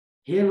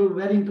 Here a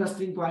very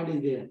interesting point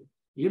is there.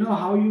 You know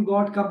how you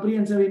got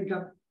comprehensive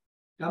income?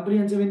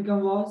 Comprehensive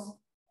income was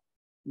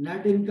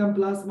net income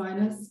plus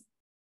minus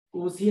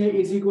OCI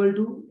is equal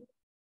to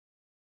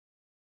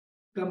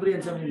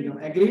comprehensive income.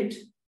 Agreed?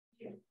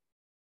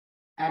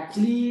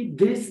 Actually,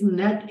 this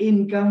net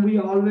income we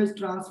always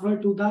transfer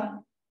to the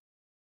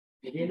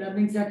retained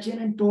earnings section,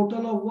 and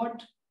total of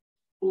what?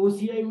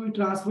 OCI we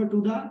transfer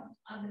to the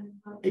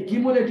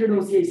accumulated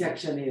OCI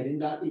section here in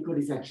the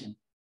equity section.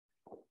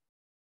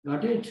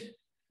 Got it?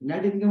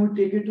 Net income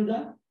we take it to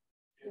the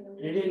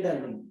retained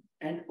earnings,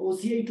 and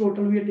OCI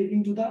total we are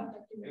taking to the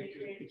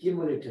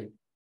accumulated.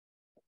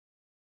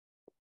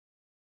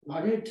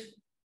 Got it?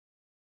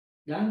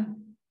 Done?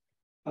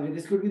 Okay,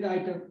 this could be the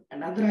item.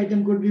 Another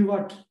item could be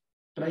what?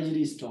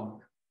 Treasury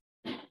stock.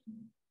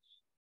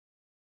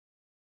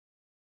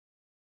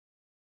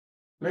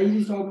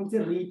 Treasury stock means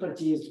a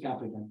repurchased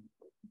capital.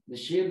 The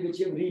share which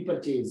you have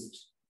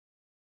repurchased.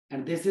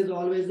 And this is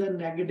always a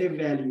negative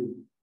value.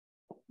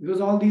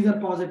 Because all these are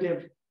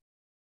positive.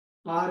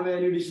 Par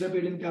value, additional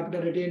paid in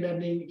capital, retained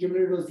earning,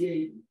 accumulated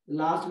OCI.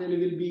 Last value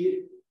will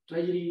be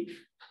treasury.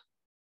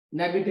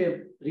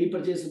 Negative.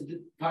 Repurchase.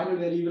 The final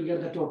value you will get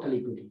the total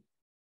equity.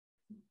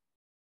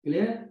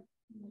 Clear?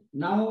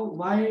 Now,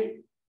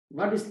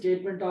 what is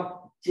statement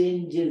of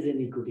changes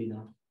in equity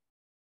now?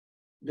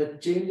 The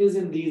changes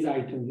in these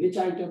items. Which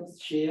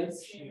items?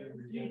 Shares,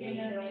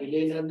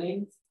 retained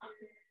earnings,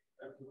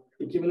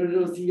 accumulated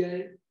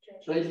OCI,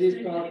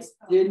 treasury stocks.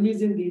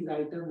 Changes in these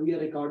items we are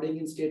recording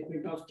in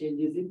statement of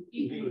changes in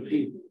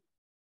equity.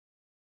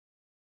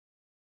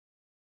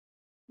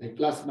 Like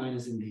plus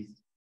minus in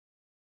these.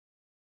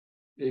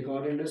 We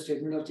record under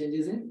statement of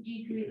changes in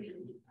equity.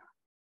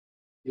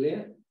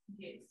 Clear?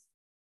 Yes.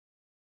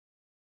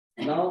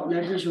 Now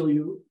let me show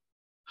you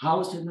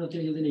how statement of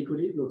changes in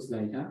equity looks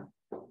like.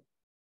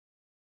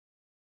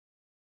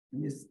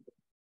 It's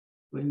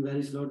going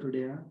very slow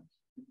today.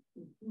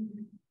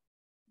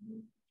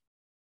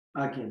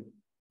 Okay.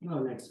 Now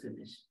let's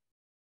finish.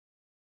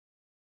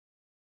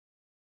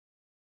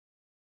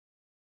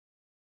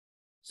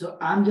 So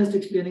I'm just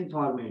explaining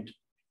format.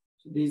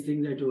 So these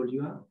things I told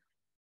you.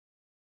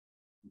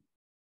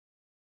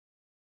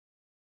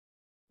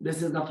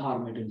 This is the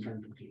format in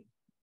front of you.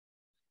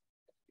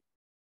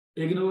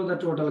 Ignore the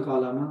total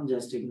column,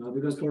 just ignore,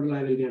 because total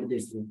I will get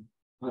this way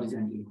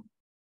horizontally.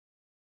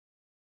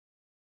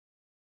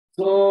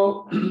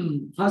 So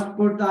first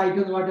put the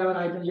items, whatever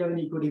items you have in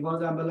equity. For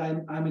example,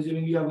 I'm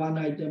assuming you have one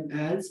item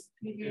as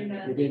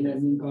retained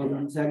earnings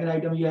column. Second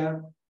item you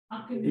have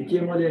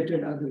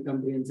accumulated other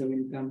comprehensive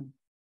income.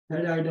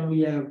 Third item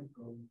we have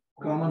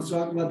common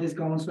stock. What is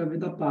common stock? With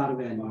the par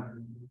value.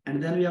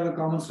 And then we have a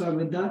common stock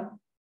with the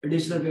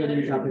additional paid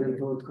in capital,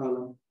 fourth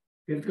column.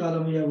 Fifth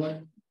column we have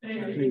what?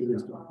 Treasury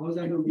stock. Those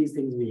are these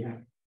things we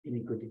have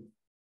in equity.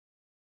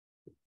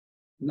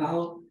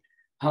 Now,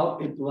 how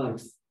it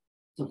works.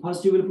 So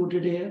first you will put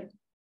it here.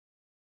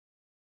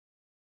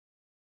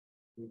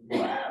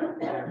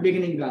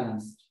 Beginning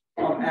balance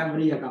of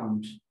every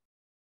account.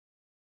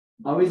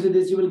 Obviously,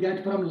 this you will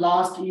get from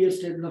last year's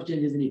statement of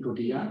changes in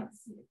equity. Yeah?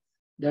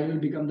 That will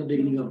become the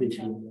beginning of each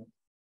year.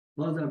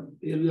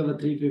 Here we have a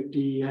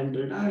 350,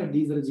 100.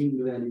 These are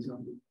assumed values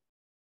only.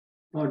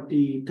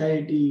 40,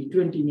 30,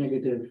 20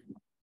 negative.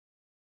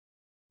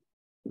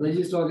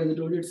 Treasury stock, as I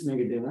told you, it's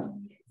negative.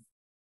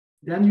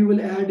 Then you will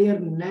add your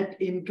net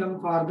income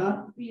for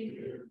the,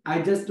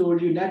 I just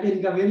told you, net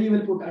income, where you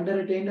will put under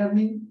retained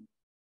earning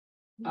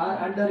or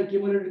under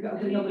accumulated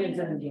other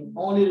comprehensive income,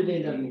 only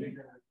retained earning.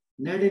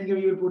 Net income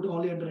you will put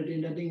only under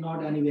retained earning,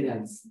 not anywhere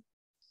else.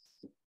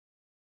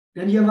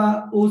 Then you have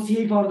a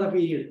OCI for the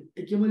period,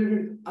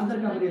 accumulated other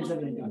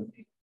comprehensive income.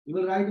 You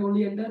will write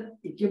only under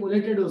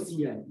accumulated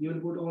OCI. You will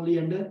put only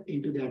under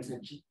into that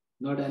section,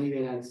 not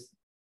anywhere else.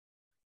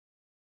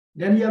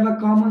 Then you have a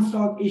common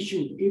stock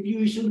issue. If you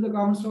issue the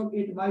common stock,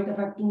 it might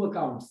affect two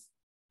accounts.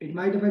 It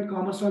might affect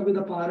common stock with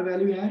the par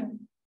value and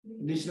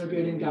additional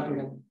paid in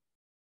capital.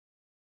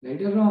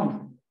 Right or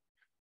wrong?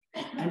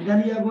 And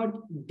then you have what?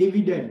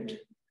 Dividend.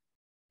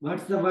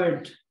 What's the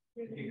word?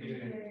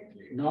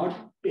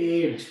 Not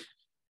paid.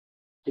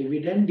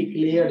 Dividend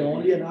declared,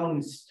 only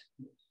announced.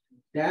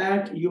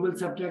 that you will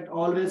subtract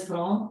always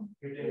from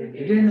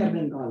retained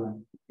earning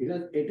column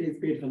because it is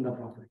paid from the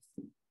profits.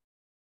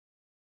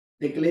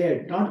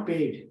 Declared, not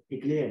paid,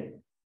 declared.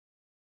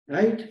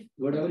 Right?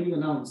 Whatever you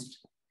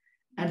announced.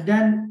 And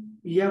then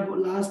you have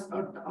last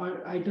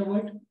item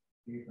what?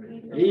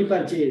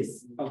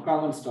 Repurchase of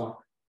common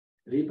stock.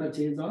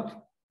 Repurchase of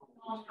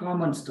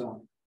common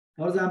stock.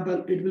 For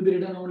example, it will be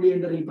written only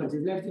in the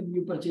repurchase. Let's say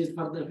you purchase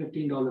for the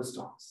 $15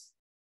 stocks.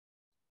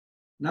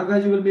 Now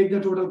guys, you will make the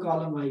total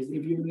column wise.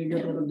 If you make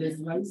the total this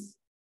wise,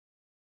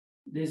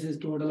 this is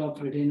total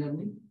of retained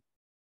earning.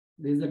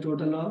 This is the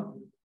total of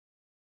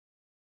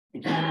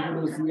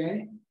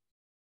CI.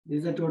 This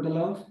is the total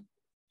of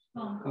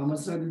common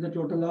stock. This is the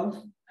total of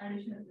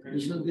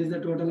additional. This is the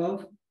total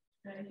of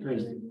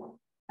treasury.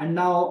 And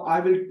now I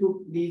will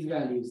put these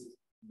values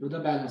to the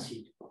balance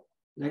sheet.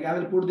 Like I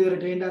will put the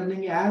retained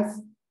earning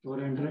as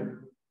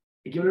 400,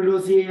 equivalent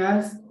OCA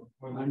as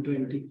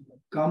 120,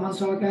 common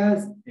stock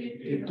as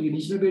 50,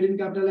 additional paid in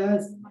capital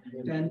as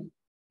 10,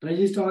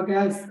 treasury stock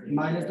as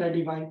minus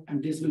 35,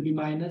 and this will be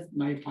minus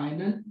my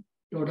final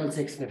total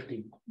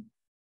 650.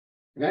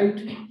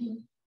 Right?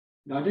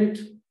 Got it?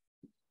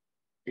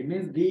 It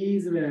means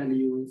these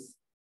values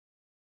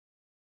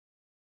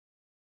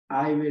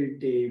I will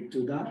take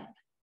to the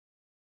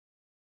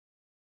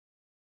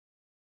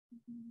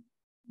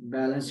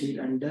balance sheet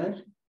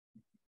under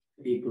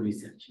equity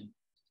section.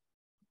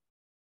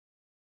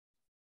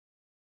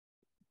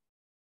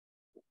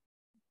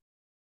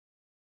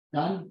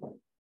 Done?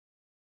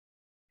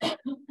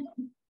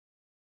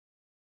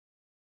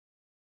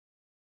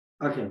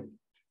 Okay.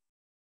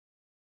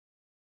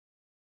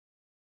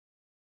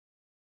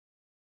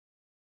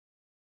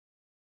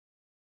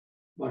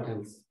 What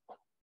else?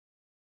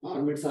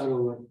 Formats are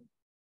over.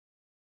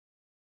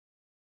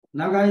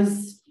 Now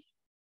guys,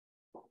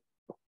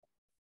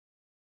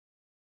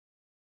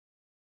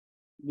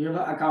 we have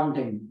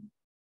accounting.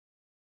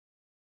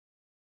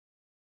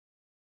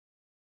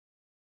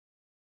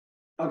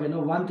 Okay,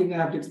 no, one thing I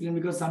have to explain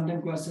because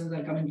sometimes questions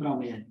are coming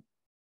from here.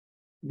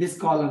 This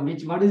column,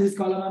 what is this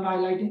column I'm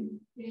highlighting?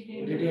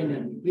 Retained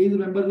earning. Please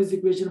remember this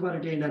equation for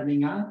retained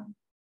earning.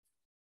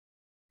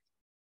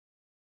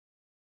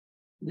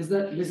 This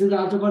is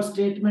also called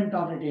statement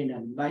of retained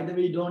earning. By the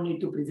way, you don't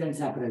need to present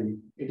separately.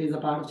 It is a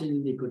part of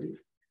changing the equity.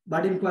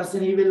 But in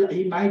question,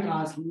 he might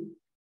ask you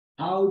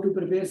how to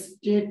prepare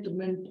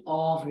statement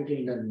of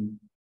retained earning.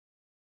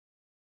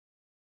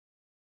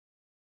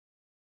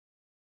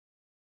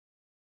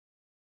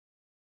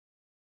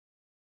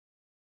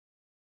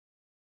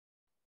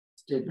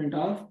 Statement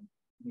of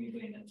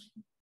retained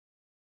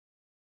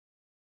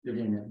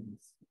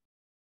earnings.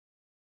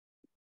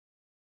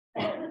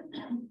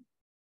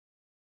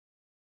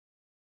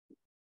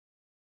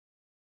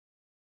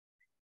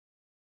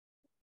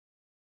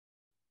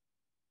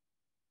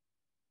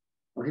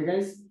 Okay,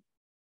 guys.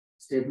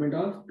 Statement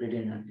of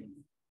retained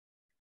earnings.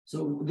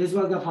 So this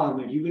was the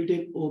format. You will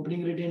take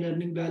opening retained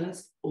earning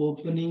balance,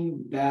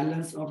 opening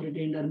balance of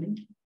retained earning,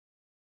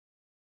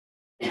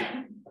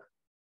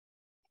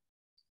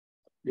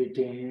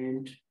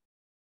 retained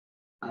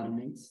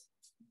earnings.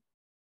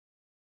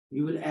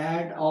 You will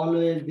add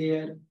always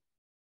there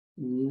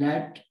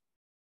net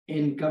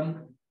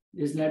income.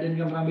 This net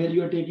income from where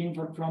you are taking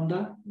from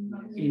the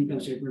income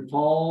statement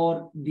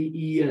for the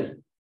year.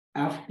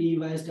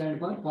 FTY stand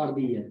for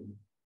the year.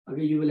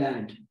 Okay, you will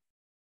add.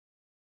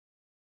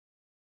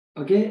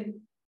 Okay,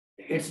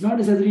 it's not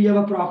necessary you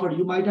have a profit.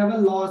 You might have a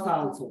loss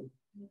also.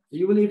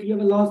 You will, if you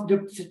have a loss,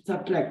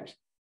 subtract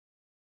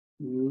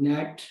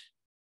net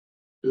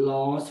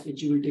loss,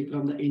 which you will take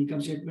from the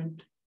income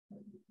statement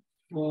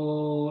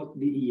for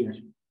the year.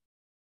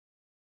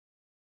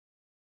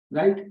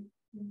 Right?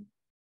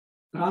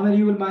 From where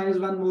you will minus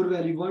one more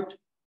value. What?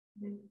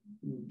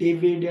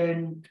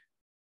 Dividend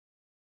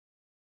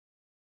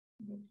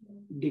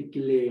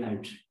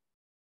declared.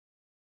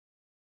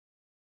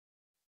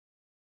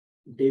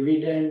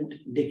 Dividend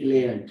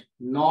declared,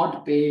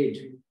 not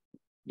paid.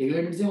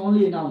 Declared is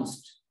only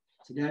announced.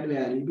 So that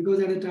value, because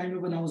at the time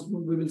of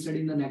announcement, we will study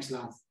in the next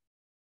class.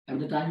 At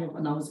the time of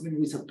announcement,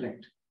 we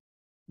subtract.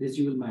 This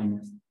you will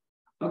minus.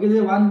 Okay,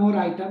 there's one more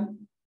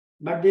item,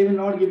 but they will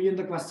not give you in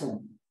the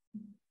question.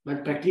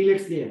 But practically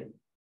it's there.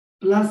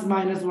 Plus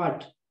minus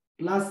what?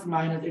 Plus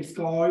minus, it's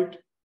called,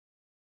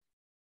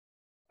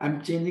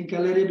 I'm changing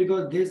color here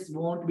because this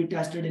won't be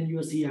tested in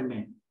your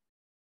CMA.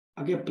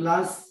 Okay,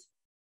 plus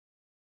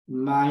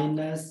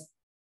minus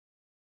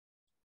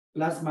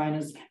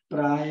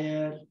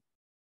prior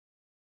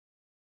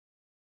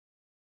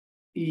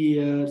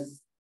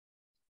years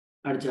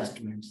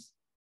adjustments.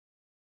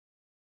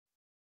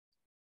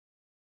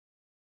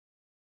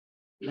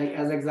 Like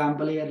as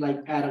example here, like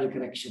error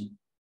correction.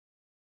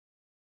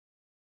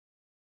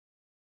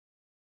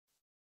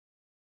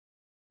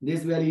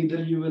 This value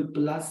either you will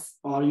plus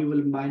or you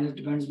will minus,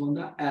 depends on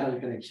the error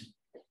correction.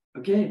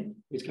 Okay,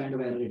 which kind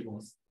of error it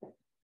was.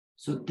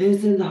 So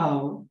this is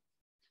how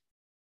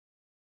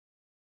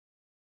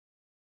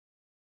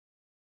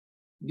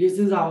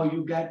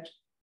you get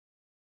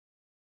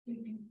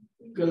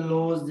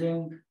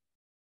closing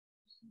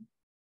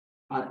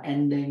are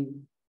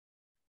ending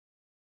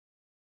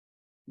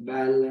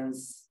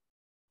balance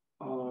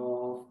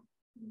of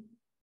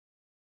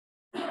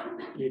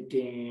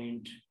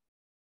retained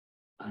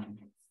earnings.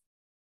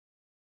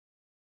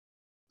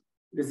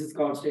 This is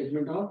called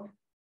statement of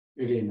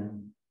retained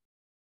earnings.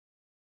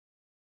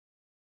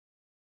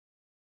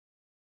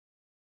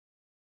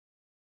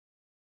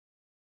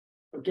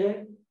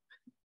 Okay.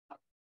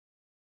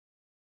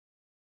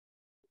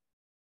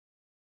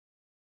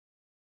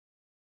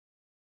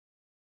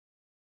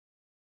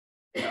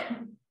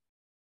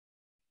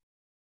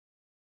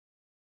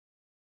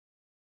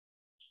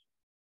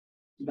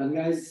 Done,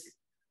 guys.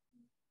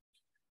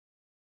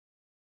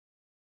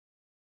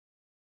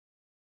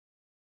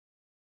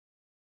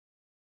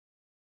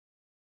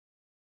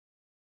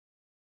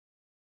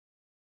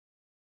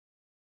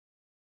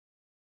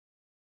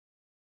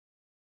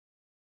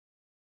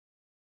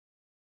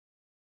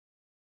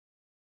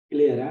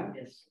 Clear, huh?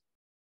 Yes.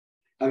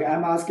 Okay,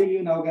 I'm asking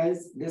you now,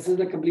 guys. This is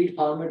the complete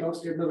format of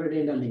statement of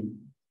retained earnings.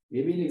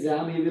 Maybe in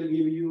exam, he will give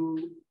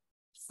you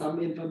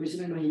some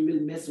information and he will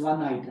miss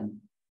one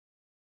item.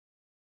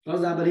 For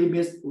example, he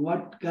missed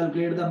what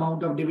calculate the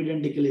amount of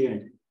dividend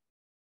declared.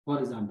 For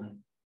example,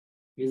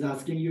 he's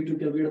asking you to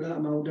calculate the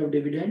amount of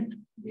dividend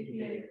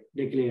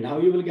declared. How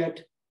you will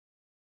get?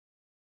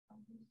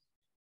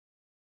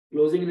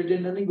 Closing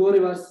retained earning, go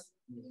reverse.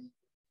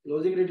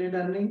 Closing retained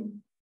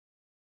earning.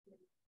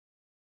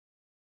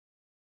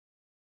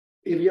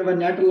 If you have a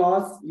net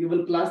loss, you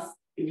will plus.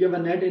 If you have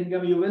a net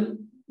income, you will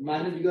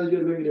minus because you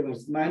are going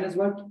reverse. Minus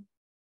what?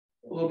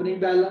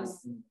 Opening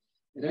balance.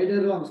 Right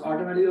or wrong? So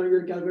automatically on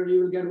your calculator,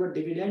 you will get what?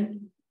 Dividend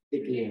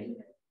declared.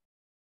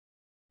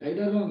 Right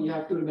or wrong? You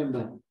have to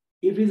remember.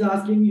 If he's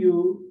asking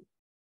you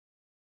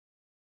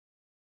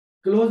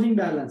closing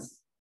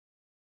balance,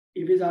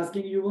 if he's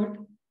asking you what?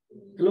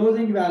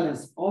 Closing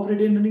balance of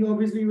retained earning,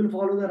 obviously you will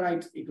follow the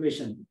right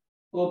equation.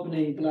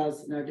 Opening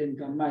plus net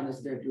income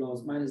minus net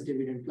loss minus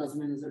dividend plus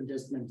minus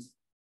adjustments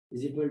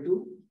is equal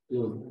to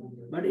closing.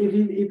 But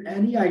if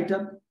any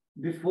item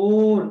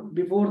before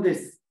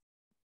this,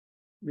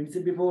 means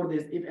before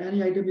this, if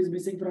any item is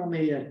missing from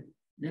here,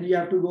 then you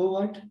have to go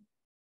what?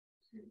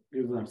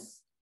 Reverse.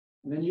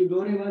 When you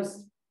go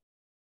reverse,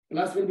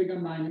 plus will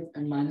become minus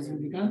and minus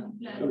will become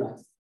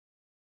plus.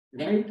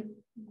 Right?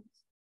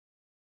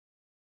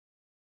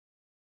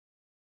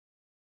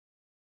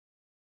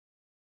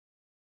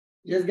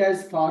 Yes,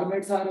 guys,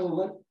 formats are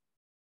over.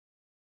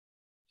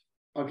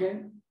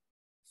 Okay.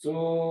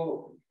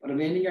 So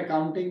remaining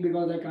accounting,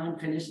 because I can't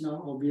finish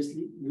now,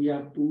 obviously. We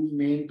have two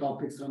main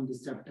topics from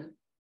this chapter.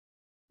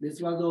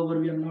 This was the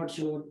overview. I'm not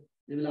sure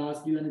they will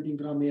ask you anything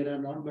from here or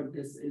not, but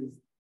this is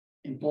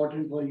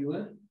important for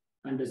your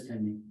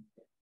understanding.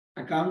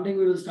 Accounting,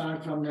 we will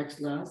start from next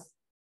class.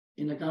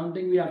 In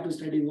accounting, we have to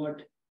study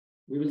what?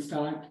 We will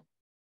start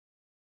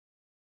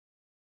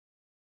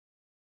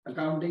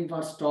accounting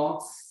for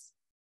stocks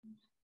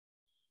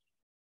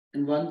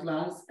in one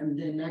class, and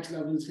then next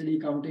class we'll study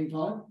accounting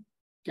for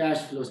cash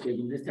flow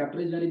statement. This chapter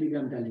is very big,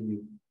 I'm telling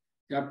you.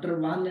 Chapter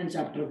 1 and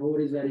chapter 4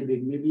 is very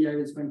big. Maybe I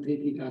will spend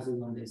three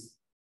classes on this.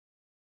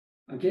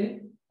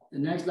 Okay? The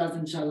next class,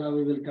 inshallah,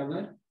 we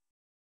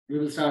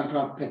will start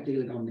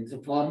practical accounting. So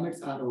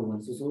formats are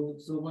over.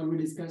 So what we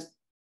discussed?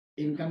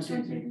 Income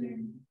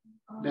statement,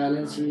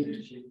 balance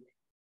sheet,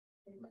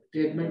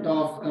 statement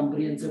of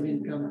comprehensive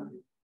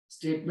income,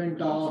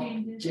 statement of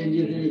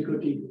changes in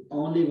equity.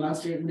 Only one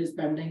statement is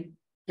pending.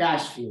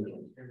 Cash flow.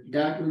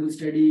 That we will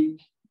study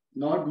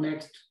not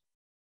next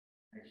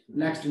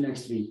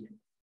week.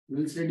 We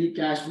will study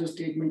cash flow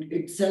statement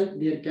itself,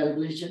 their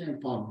calculation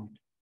and format.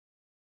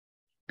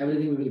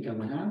 Everything we will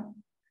cover. Huh?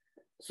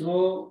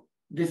 So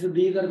these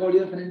are called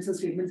your financial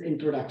statements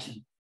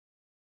introduction.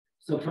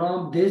 So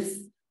from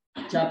this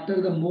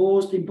chapter, the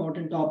most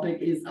important topic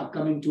is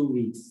upcoming 2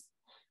 weeks.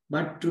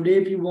 But today,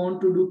 if you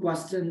want to do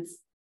questions,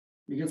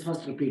 you can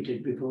first repeat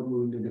it before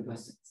moving to the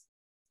questions.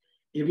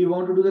 If you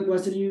want to do the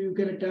question, you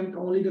can attempt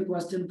only the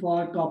question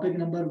for topic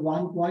number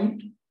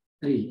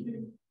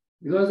 1.3.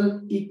 Because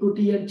of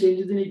equity and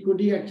changes in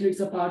equity, actually it's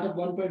a part of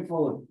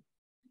 1.4.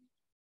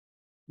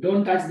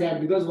 Don't touch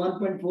that because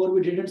 1.4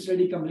 we didn't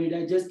study complete.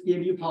 I just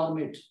gave you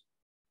format.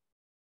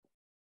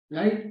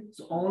 Right?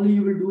 So only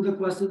you will do the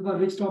question for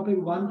which topic?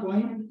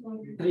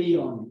 1.3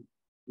 on,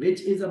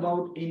 which is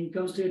about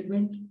income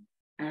statement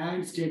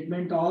and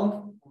statement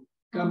of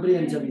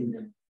comprehensive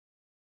income.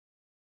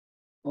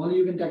 Only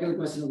you can tackle the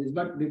question of this.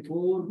 But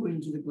before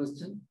going to the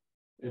question,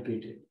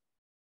 repeat it.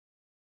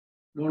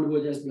 Don't go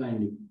just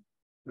blindly.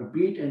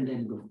 Repeat and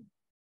then go.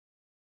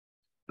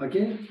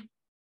 Okay?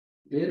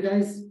 Clear,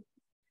 guys?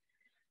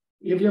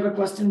 If you have a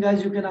question,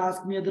 guys, you can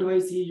ask me.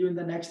 Otherwise, see you in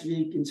the next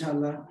week,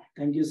 inshallah.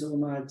 Thank you so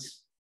much.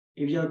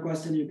 If you have a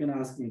question, you can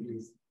ask me,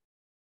 please.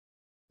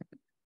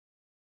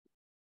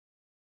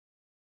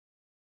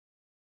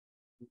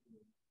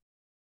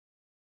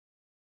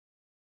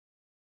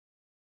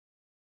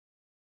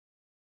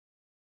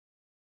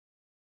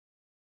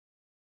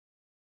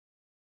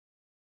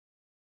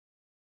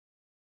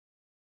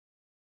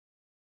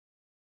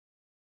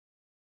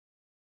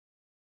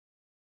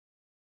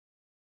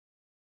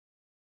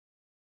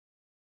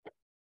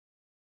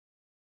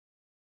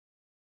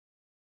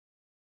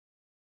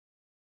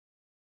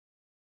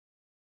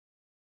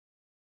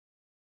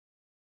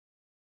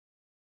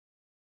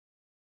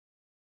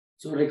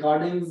 So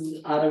recordings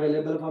are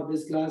available for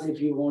this class. If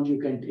you want, you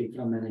can take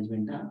from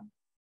management. Huh?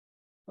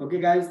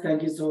 Okay, guys,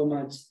 thank you so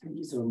much. Thank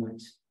you so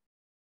much.